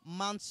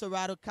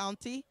 Montserrado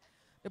County.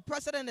 The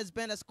president has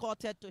been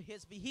escorted to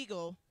his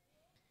vehicle.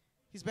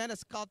 He's been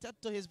escorted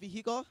to his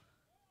vehicle.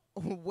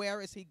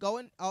 Where is he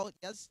going? Oh,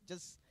 yes,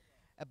 just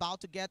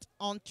about to get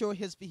onto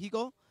his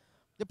vehicle.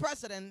 The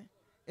president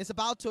is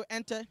about to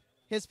enter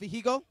his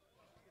vehicle.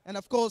 And,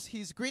 of course,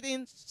 he's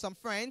greeting some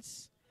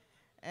friends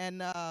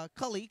and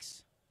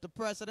colleagues. The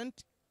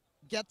president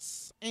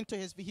gets into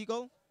his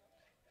vehicle.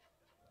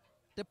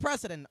 The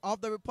president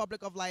of the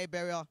Republic of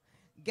Liberia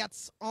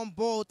gets on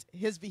board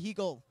his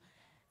vehicle.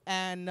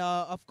 And,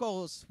 of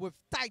course, with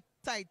tight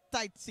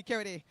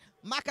security.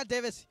 Maka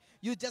Davis,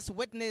 you just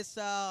witnessed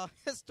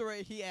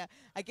history here.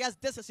 I guess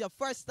this is your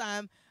first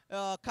time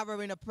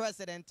covering a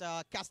president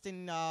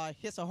casting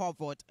his or her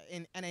vote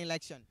in an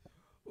election.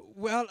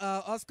 Well,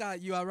 Oscar,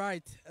 you are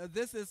right.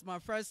 This is my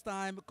first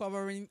time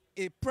covering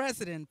a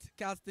president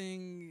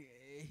casting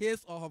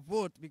his or her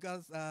vote,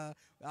 because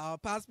our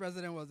past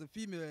president was a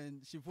female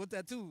and she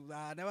voted too.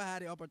 I never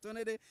had the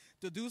opportunity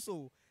to do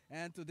so.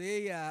 And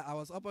today I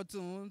was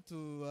opportune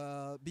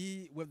to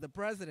be with the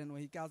president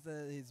when he cast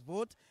his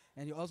vote,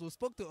 and he also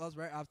spoke to us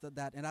right after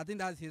that. And I think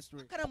that's history.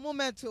 What kind of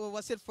moment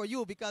was it for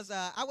you? Because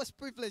I was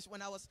privileged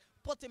when I was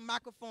putting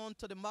microphone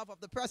to the mouth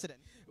of the president.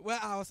 Well,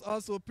 I was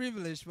also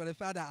privileged for the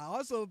fact that I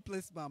also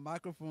placed my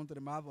microphone to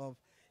the mouth of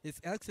His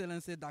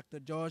Excellency Dr.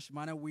 George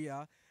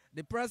Weah,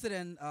 the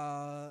president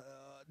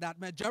that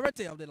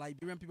majority of the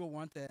Liberian people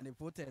wanted and they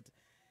voted.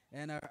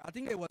 And I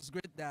think it was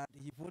great that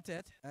he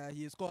voted.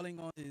 He is calling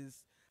on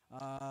his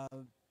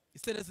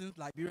citizens,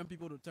 Liberian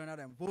people, to turn out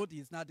and vote.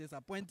 He's not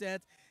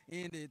disappointed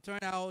in the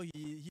turnout.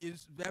 He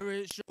is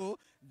very sure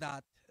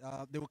that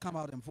they will come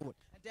out and vote.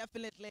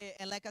 Definitely,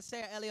 and like I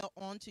said earlier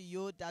on to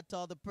you, that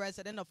the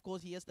president, of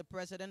course, he is the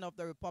president of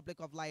the Republic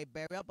of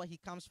Liberia, but he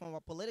comes from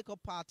a political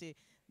party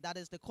that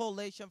is the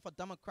Coalition for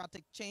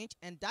Democratic Change,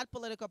 and that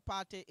political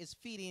party is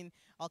feeding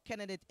a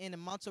candidate in the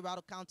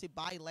Montserrado County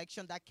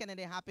by-election. That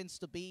candidate happens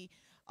to be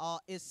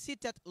a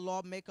seated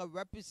lawmaker,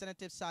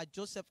 Representative Sir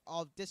Joseph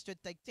of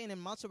District 13 in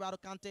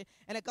Montserrado County.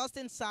 And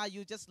Augustine Sir,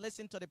 you just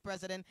listened to the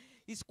president.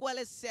 He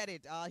squarely said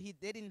it. He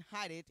didn't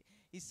hide it.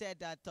 He said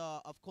that,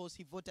 of course,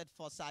 he voted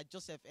for Sir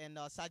Joseph, and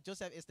Sir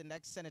Joseph is the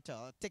next senator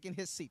taking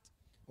his seat.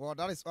 Well,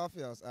 that is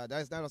obvious.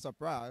 That is not a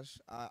surprise.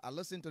 I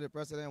listened to the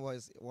president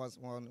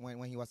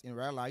when he was in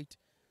red light,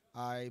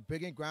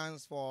 breaking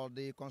grounds for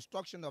the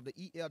construction of the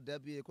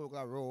ELW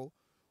Coca Road,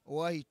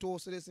 where he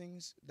told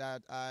citizens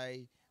that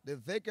the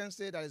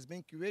vacancy that is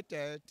being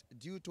created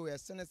due to a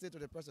ascendancy to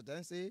the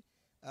presidency,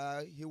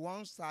 he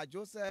wants Sir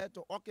Joseph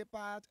to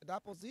occupy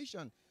that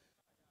position.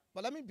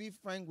 But let me be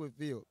frank with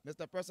you,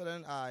 Mr.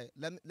 President.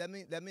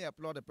 Let me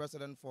applaud the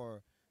president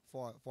for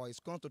his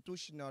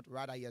constitutional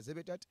right that he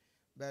exhibited.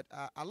 But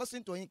I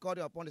listened to him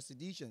calling upon the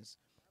seditions.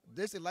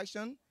 This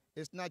election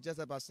is not just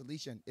about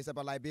sedition; it's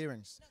about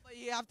Liberians. No, but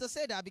you have to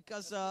say that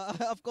because,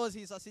 of course,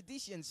 he's a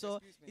sedition.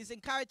 So he's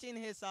encouraging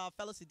his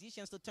fellow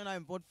seditians to turn out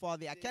and vote for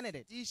their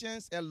candidate.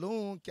 Seditions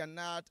alone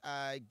cannot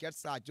get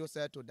Sir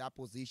Joseph to that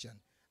position.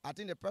 I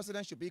think the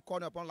president should be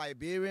calling upon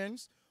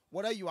Liberians,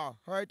 whether you are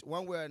hurt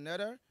one way or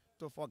another,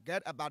 to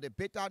forget about the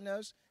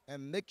bitterness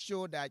and make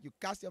sure that you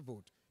cast your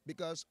vote,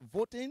 because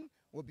voting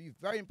will be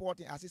very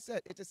important. As he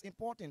said, it is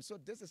important. So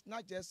this is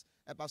not just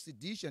about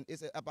sedition,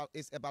 it's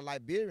about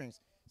Liberians.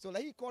 So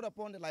let he call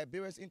upon the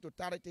Liberians in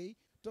totality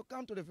to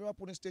come to the various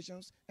polling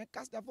stations and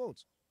cast their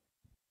votes.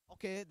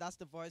 Okay, that's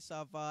the voice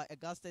of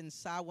Augustine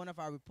Sa, one of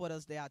our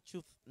reporters there at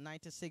Truth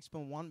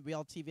 96.1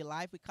 Real TV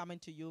Live. We're coming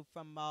to you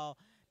from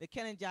the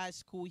Kennedy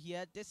School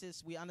here. This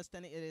is, we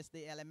understand it is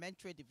the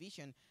elementary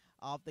division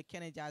of the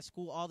Kennedy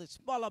School, or the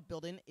smaller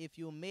building, if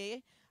you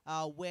may,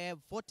 where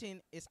voting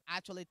is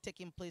actually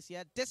taking place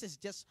here. This is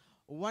just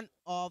one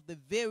of the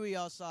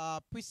various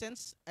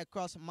precincts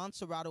across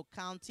Montserrado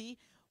County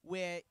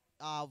where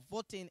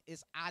voting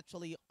is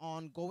actually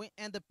ongoing.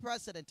 And the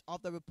president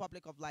of the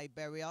Republic of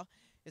Liberia,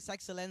 His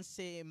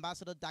Excellency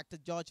Ambassador Dr.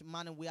 George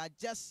Weah,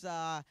 just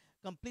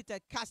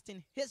completed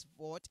casting his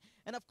vote.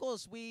 And of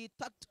course, we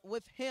talked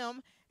with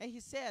him, and he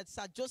said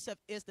Sir Joseph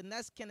is the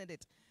next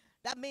candidate.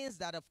 That means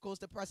that, of course,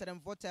 the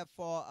president voted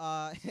for,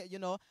 you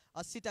know,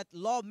 a seated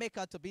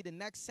lawmaker to be the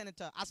next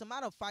senator. As a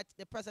matter of fact,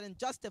 the president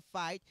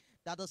justified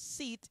that the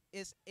seat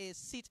is a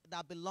seat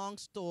that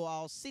belongs to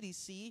our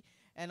CDC,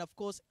 and of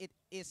course, it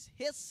is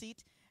his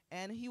seat,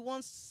 and he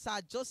wants Sir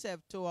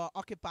Joseph to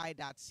occupy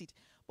that seat.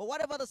 But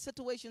whatever the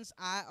situations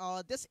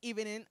are, this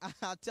evening,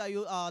 I'll tell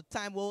you,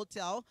 time will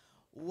tell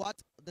what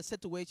the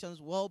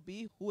situations will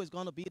be, who is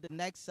going to be the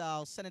next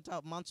senator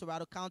of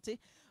Montserrado County.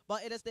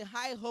 But it is the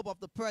high hope of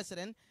the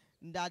president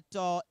that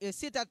a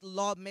seated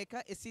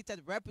lawmaker, a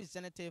seated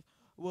representative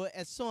will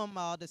assume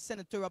the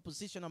senatorial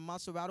position of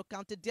Montserrado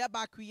County,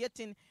 thereby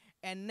creating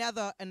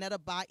another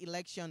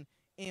by-election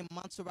in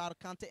Montserrado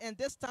County. And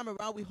this time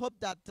around, we hope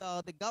that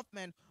the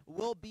government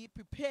will be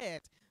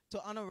prepared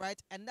to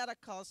underwrite another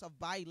cause of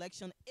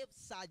by-election if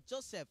Sir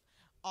Joseph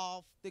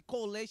of the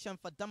Coalition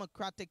for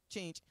Democratic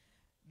Change,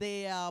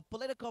 the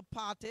political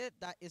party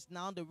that is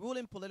now the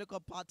ruling political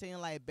party in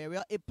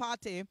Liberia, a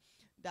party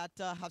that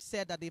have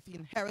said that they've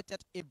inherited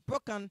a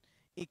broken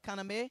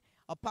economy,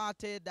 a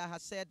party that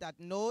has said that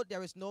no,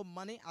 there is no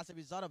money. As a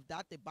result of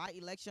that, the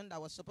by-election that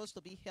was supposed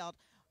to be held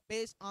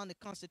based on the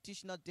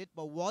constitutional date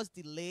but was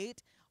delayed,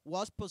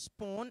 was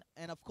postponed,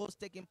 and of course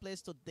taking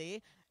place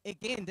today.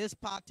 Again, this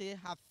party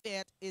have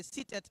fared a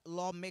seated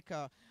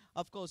lawmaker,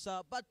 of course.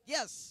 But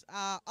yes,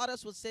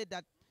 others would say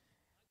that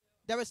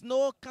there is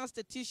no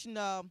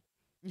constitutional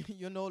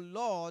you know,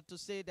 law to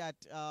say that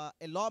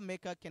a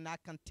lawmaker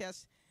cannot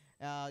contest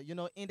you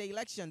know, in the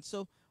election.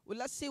 So well,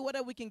 let's see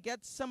whether we can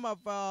get some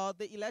of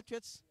the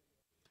electorates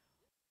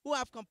who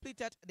have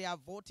completed their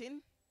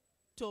voting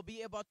to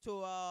be able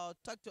to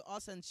talk to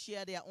us and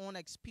share their own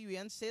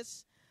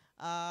experiences.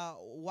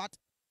 What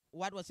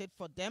was it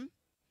for them?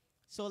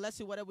 So let's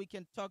see whether we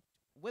can talk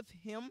with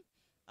him.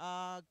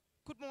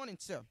 Good morning,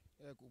 sir.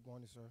 Yeah, good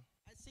morning, sir.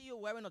 I see you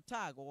wearing a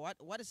tag.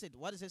 What is it?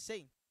 What is it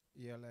saying?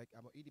 Yeah, like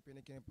I'm an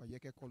independent candidate for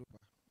Yeke Kolupa.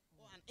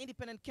 Oh, an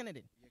independent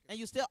candidate. And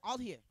you still out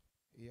here?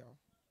 Yeah.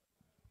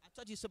 I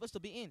thought you're supposed to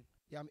be in.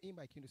 Yeah, I'm in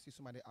by keen to see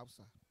somebody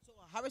outside. So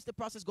how is the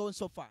process going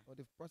so far? But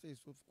the process is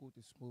so good,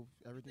 it's smooth.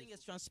 You Everything think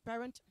it's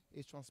transparent?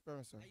 is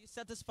transparent, sir. Are you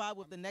satisfied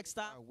with the next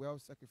step? Well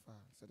satisfied.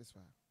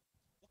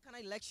 What kind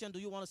of election do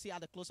you want to see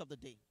at the close of the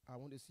day? I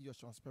want to see a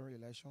transparent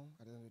election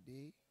at the end of the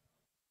day,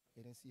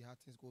 and then see how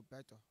things go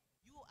better.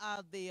 You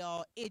are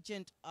the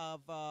agent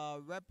of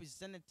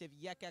Representative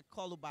Yeke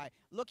Kolubai.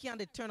 Looking at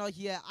the turnout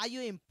here, are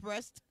you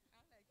impressed?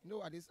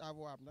 No, at this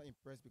hour, I'm not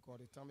impressed because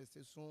the time is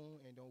still soon,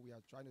 and then we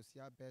are trying to see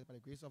our best. By the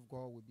grace of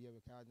God, we'll be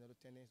able to carry another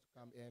tenants to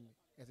come and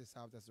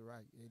exercise as the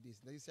right. It is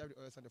necessary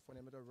to us on the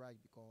fundamental right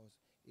because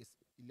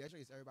election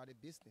is everybody's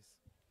business.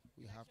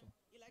 We have to.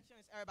 Election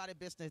is everybody's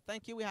business.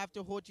 Thank you. We have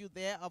to hold you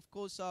there. Of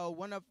course,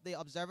 one of the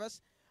observers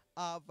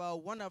of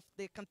one of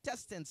the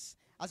contestants.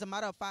 As a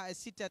matter of fact, a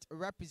seated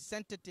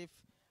representative,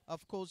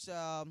 of course,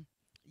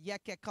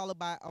 Yeke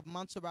Kolubai of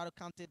Montserrado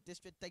County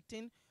District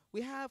 13.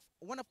 We have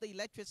one of the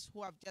electors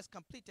who have just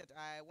completed,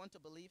 I want to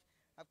believe,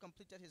 have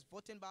completed his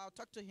voting. But I'll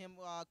talk to him.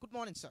 Good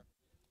morning, sir.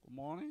 Good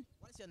morning.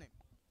 What is your name?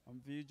 I'm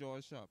V.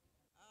 George Sharp.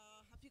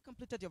 Have you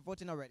completed your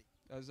voting already?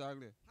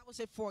 Exactly. How was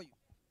it for you?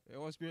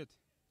 It was great.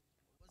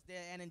 Was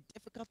there any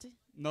difficulty?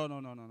 No.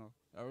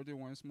 Everything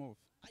went smooth.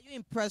 Are you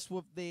impressed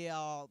with the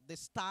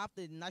staff,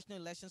 the National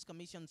Elections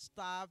Commission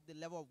staff, the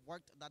level of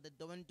work that they're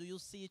doing? Do you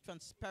see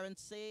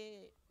transparency?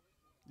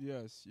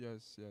 Yes.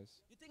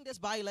 You think this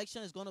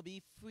by-election is going to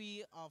be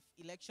free of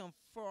election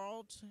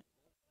fraud?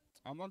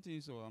 I'm not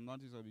thinking so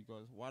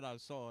because what I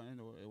saw,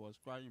 it was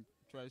quite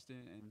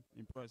interesting and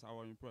impressed. I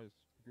was impressed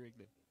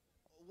greatly.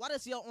 What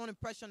is your own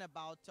impression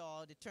about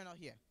the turnout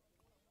here?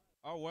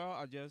 Oh, well,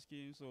 I just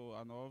came, so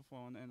I know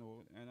fun,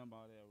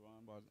 anybody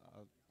around, but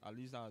at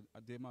least I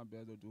did my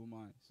best to do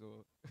mine.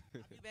 So.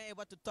 Have you been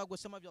able to talk with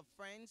some of your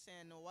friends,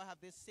 and what have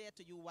they said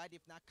to you why they've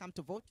not come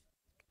to vote?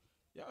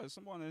 Yeah,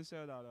 someone else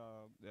said that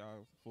their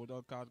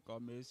photo card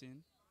got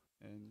missing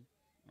and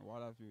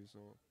what have you,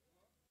 so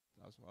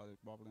that's why the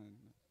problem.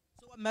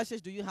 So what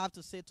message do you have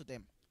to say to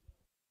them?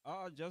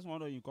 I just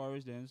want to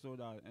encourage them so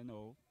that,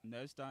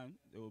 next time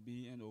they will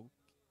be,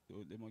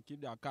 they will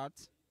keep their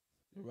cards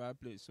in the right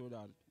place so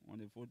that when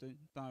the voting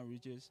time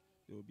reaches,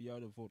 they will be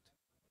able to vote.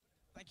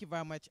 Thank you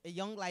very much. A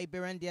young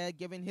Liberian there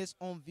giving his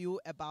own view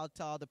about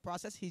the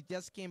process. He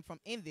just came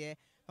from in there,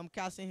 from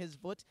casting his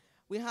vote.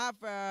 We have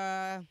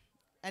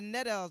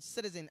another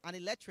citizen, an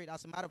electorate,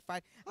 as a matter of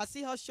fact. I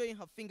see her showing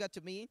her finger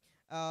to me.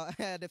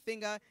 The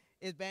finger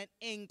is being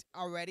inked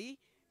already,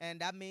 and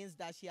that means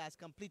that she has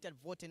completed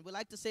voting. We'd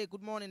like to say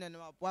good morning and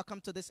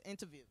welcome to this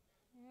interview.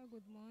 Yeah,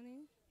 good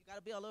morning. You got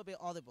to be a little bit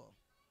audible.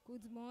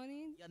 Good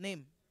morning. Your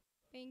name?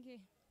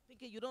 Pinky.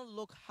 Pinky, you don't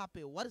look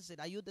happy. What is it?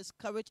 Are you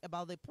discouraged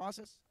about the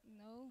process?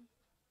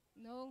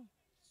 No.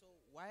 So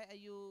why are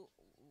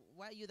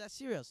you that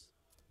serious?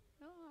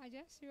 No, I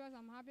just serious.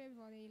 I'm happy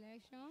for the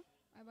election.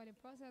 About the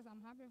process,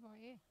 I'm happy for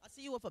it. I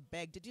see you with a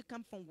bag. Did you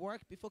come from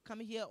work before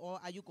coming here, or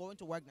are you going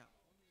to work now?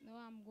 No,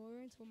 I'm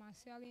going to my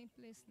selling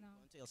place now.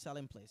 Going to your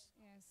selling place.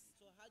 Yes.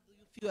 So how do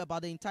you feel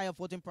about the entire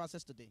voting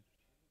process today?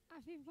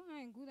 I feel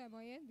fine, good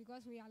about it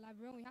because we are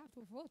Liberian. We have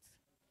to vote.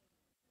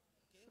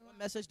 Okay. So what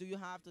message do you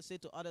have to say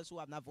to others who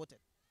have not voted?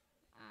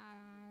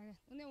 I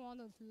only want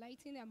to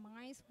lighten their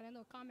minds for them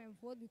to come and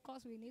vote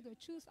because we need to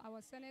choose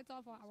our senator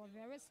for our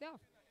very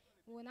self.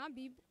 We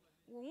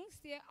won't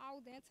stay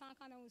out there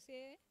talking and we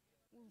say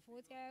we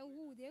voted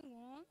who they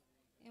want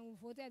and we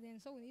voted them.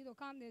 So we need to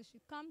come. They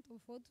should come to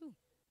vote too,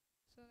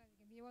 so that they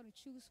can be able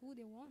to choose who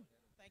they want.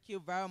 Thank you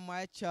very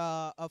much.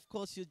 Of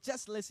course, you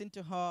just listened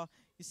to her.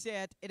 You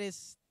said it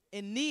is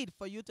a need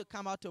for you to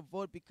come out to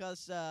vote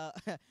because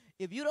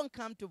if you don't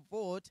come to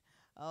vote,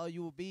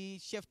 you will be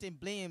shifting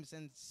blames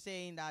and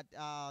saying that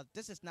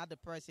this is not the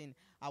person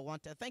I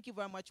wanted. Thank you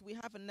very much. We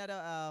have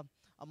another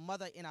a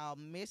mother in our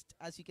midst,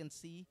 as you can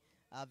see,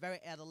 very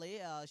elderly.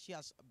 She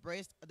has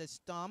braced the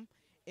storm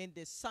in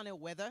the sunny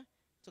weather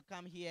to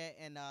come here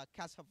and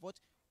cast her vote.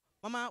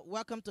 Mama,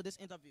 welcome to this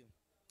interview.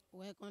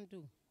 Welcome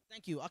to.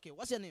 Thank you. Okay,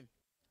 what's your name?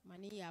 My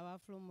name is Yawa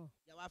Flomo.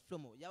 Yawa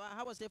Flomo. Yawa,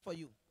 how was it for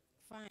you?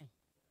 Fine.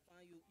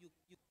 Fine.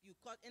 You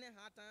caught any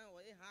hard time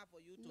or it hard for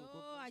you to No, go?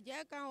 I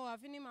just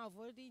can't finish my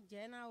voting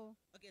now.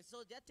 Okay,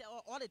 so just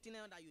tell all the things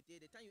that you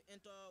did. The time you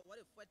enter, what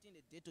the first thing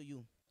they did to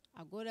you?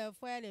 I go there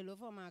for they look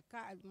for my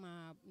card,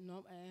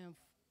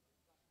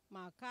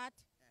 my card.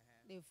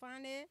 They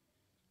find it.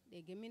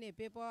 They give me the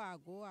paper. I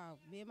go. I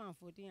make my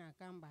voting.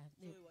 I come back.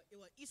 So it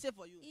was easy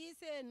for you.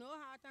 Easy, no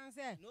hard time,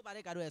 sir.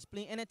 Nobody got to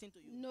explain anything to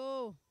you.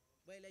 No.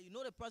 But like, you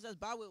know the process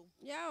by will.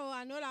 Yeah,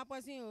 I know that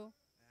person.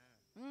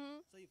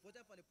 So you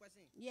voted for the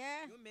person.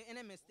 Yeah. You made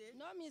any mistake?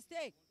 No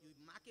mistake. You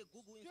mark it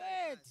Google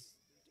inside.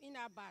 Straight in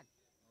that bag.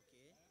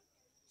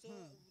 Okay.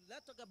 So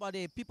let's talk about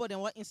the people that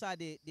work inside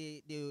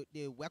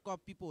the worker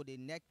people, the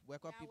neck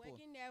worker people. They're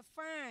working there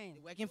fine.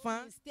 They working no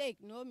fine? Mistake,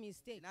 no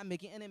mistake. They're not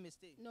making any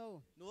mistake.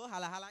 No. No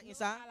hala No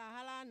inside.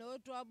 hala, no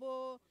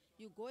trouble.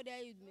 You go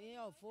there, you make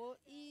your vote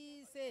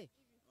easy,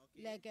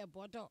 like a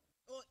bottle.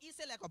 Oh,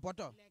 easy like a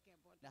butter. Like a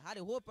butter. Now, how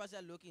the whole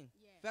process looking?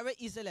 Yeah. Very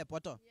easy like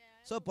butter. Yeah,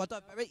 So butter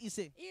very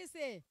easy.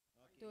 easy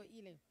to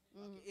eat.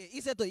 Okay,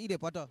 easy to eat the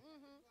butter.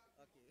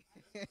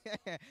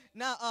 Okay.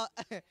 Now,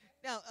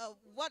 now,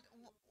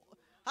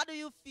 how do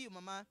you feel,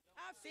 Mama?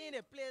 Seeing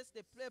the place,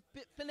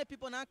 plenty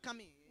people now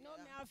coming. No,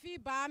 me I feel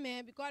bad,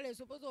 man, because they're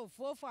supposed to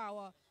vote for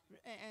our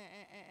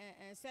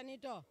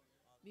senator.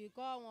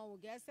 Because when we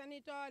get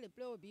senator, the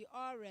place will be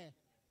all right.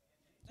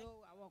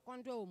 So our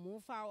country will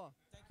move forward.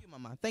 Thank you,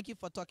 Mama. Thank you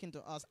for talking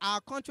to us. Our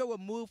country will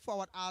move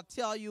forward. I'll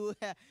tell you,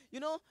 you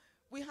know,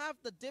 we have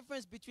the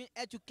difference between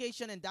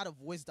education and that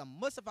of wisdom.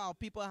 Most of our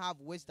people have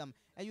wisdom.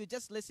 And you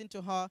just listen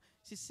to her.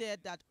 She said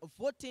that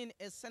voting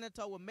a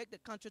senator will make the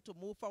country to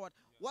move forward.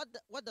 What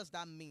does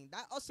that mean?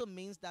 That also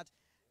means that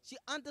she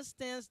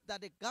understands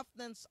that the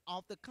governance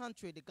of the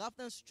country, the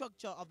governance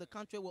structure of the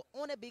country will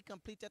only be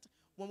completed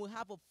when we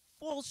have a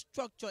full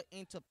structure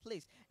into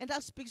place. And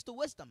that speaks to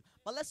wisdom.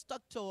 But let's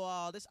talk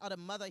to this other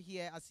mother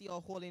here. I see her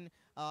holding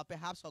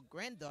perhaps her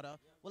granddaughter.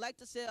 We'd like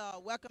to say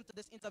welcome to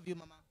this interview,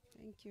 Mama.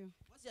 Thank you.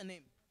 What's your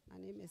name? My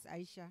name is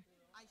Aisha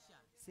Aisha.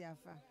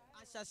 Siafa.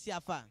 Aisha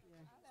Siafa.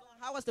 Yeah. So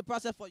how was the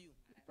process for you?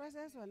 The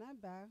process was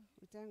not bad.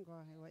 We thank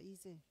God. It was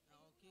easy.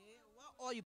 Okay. What all you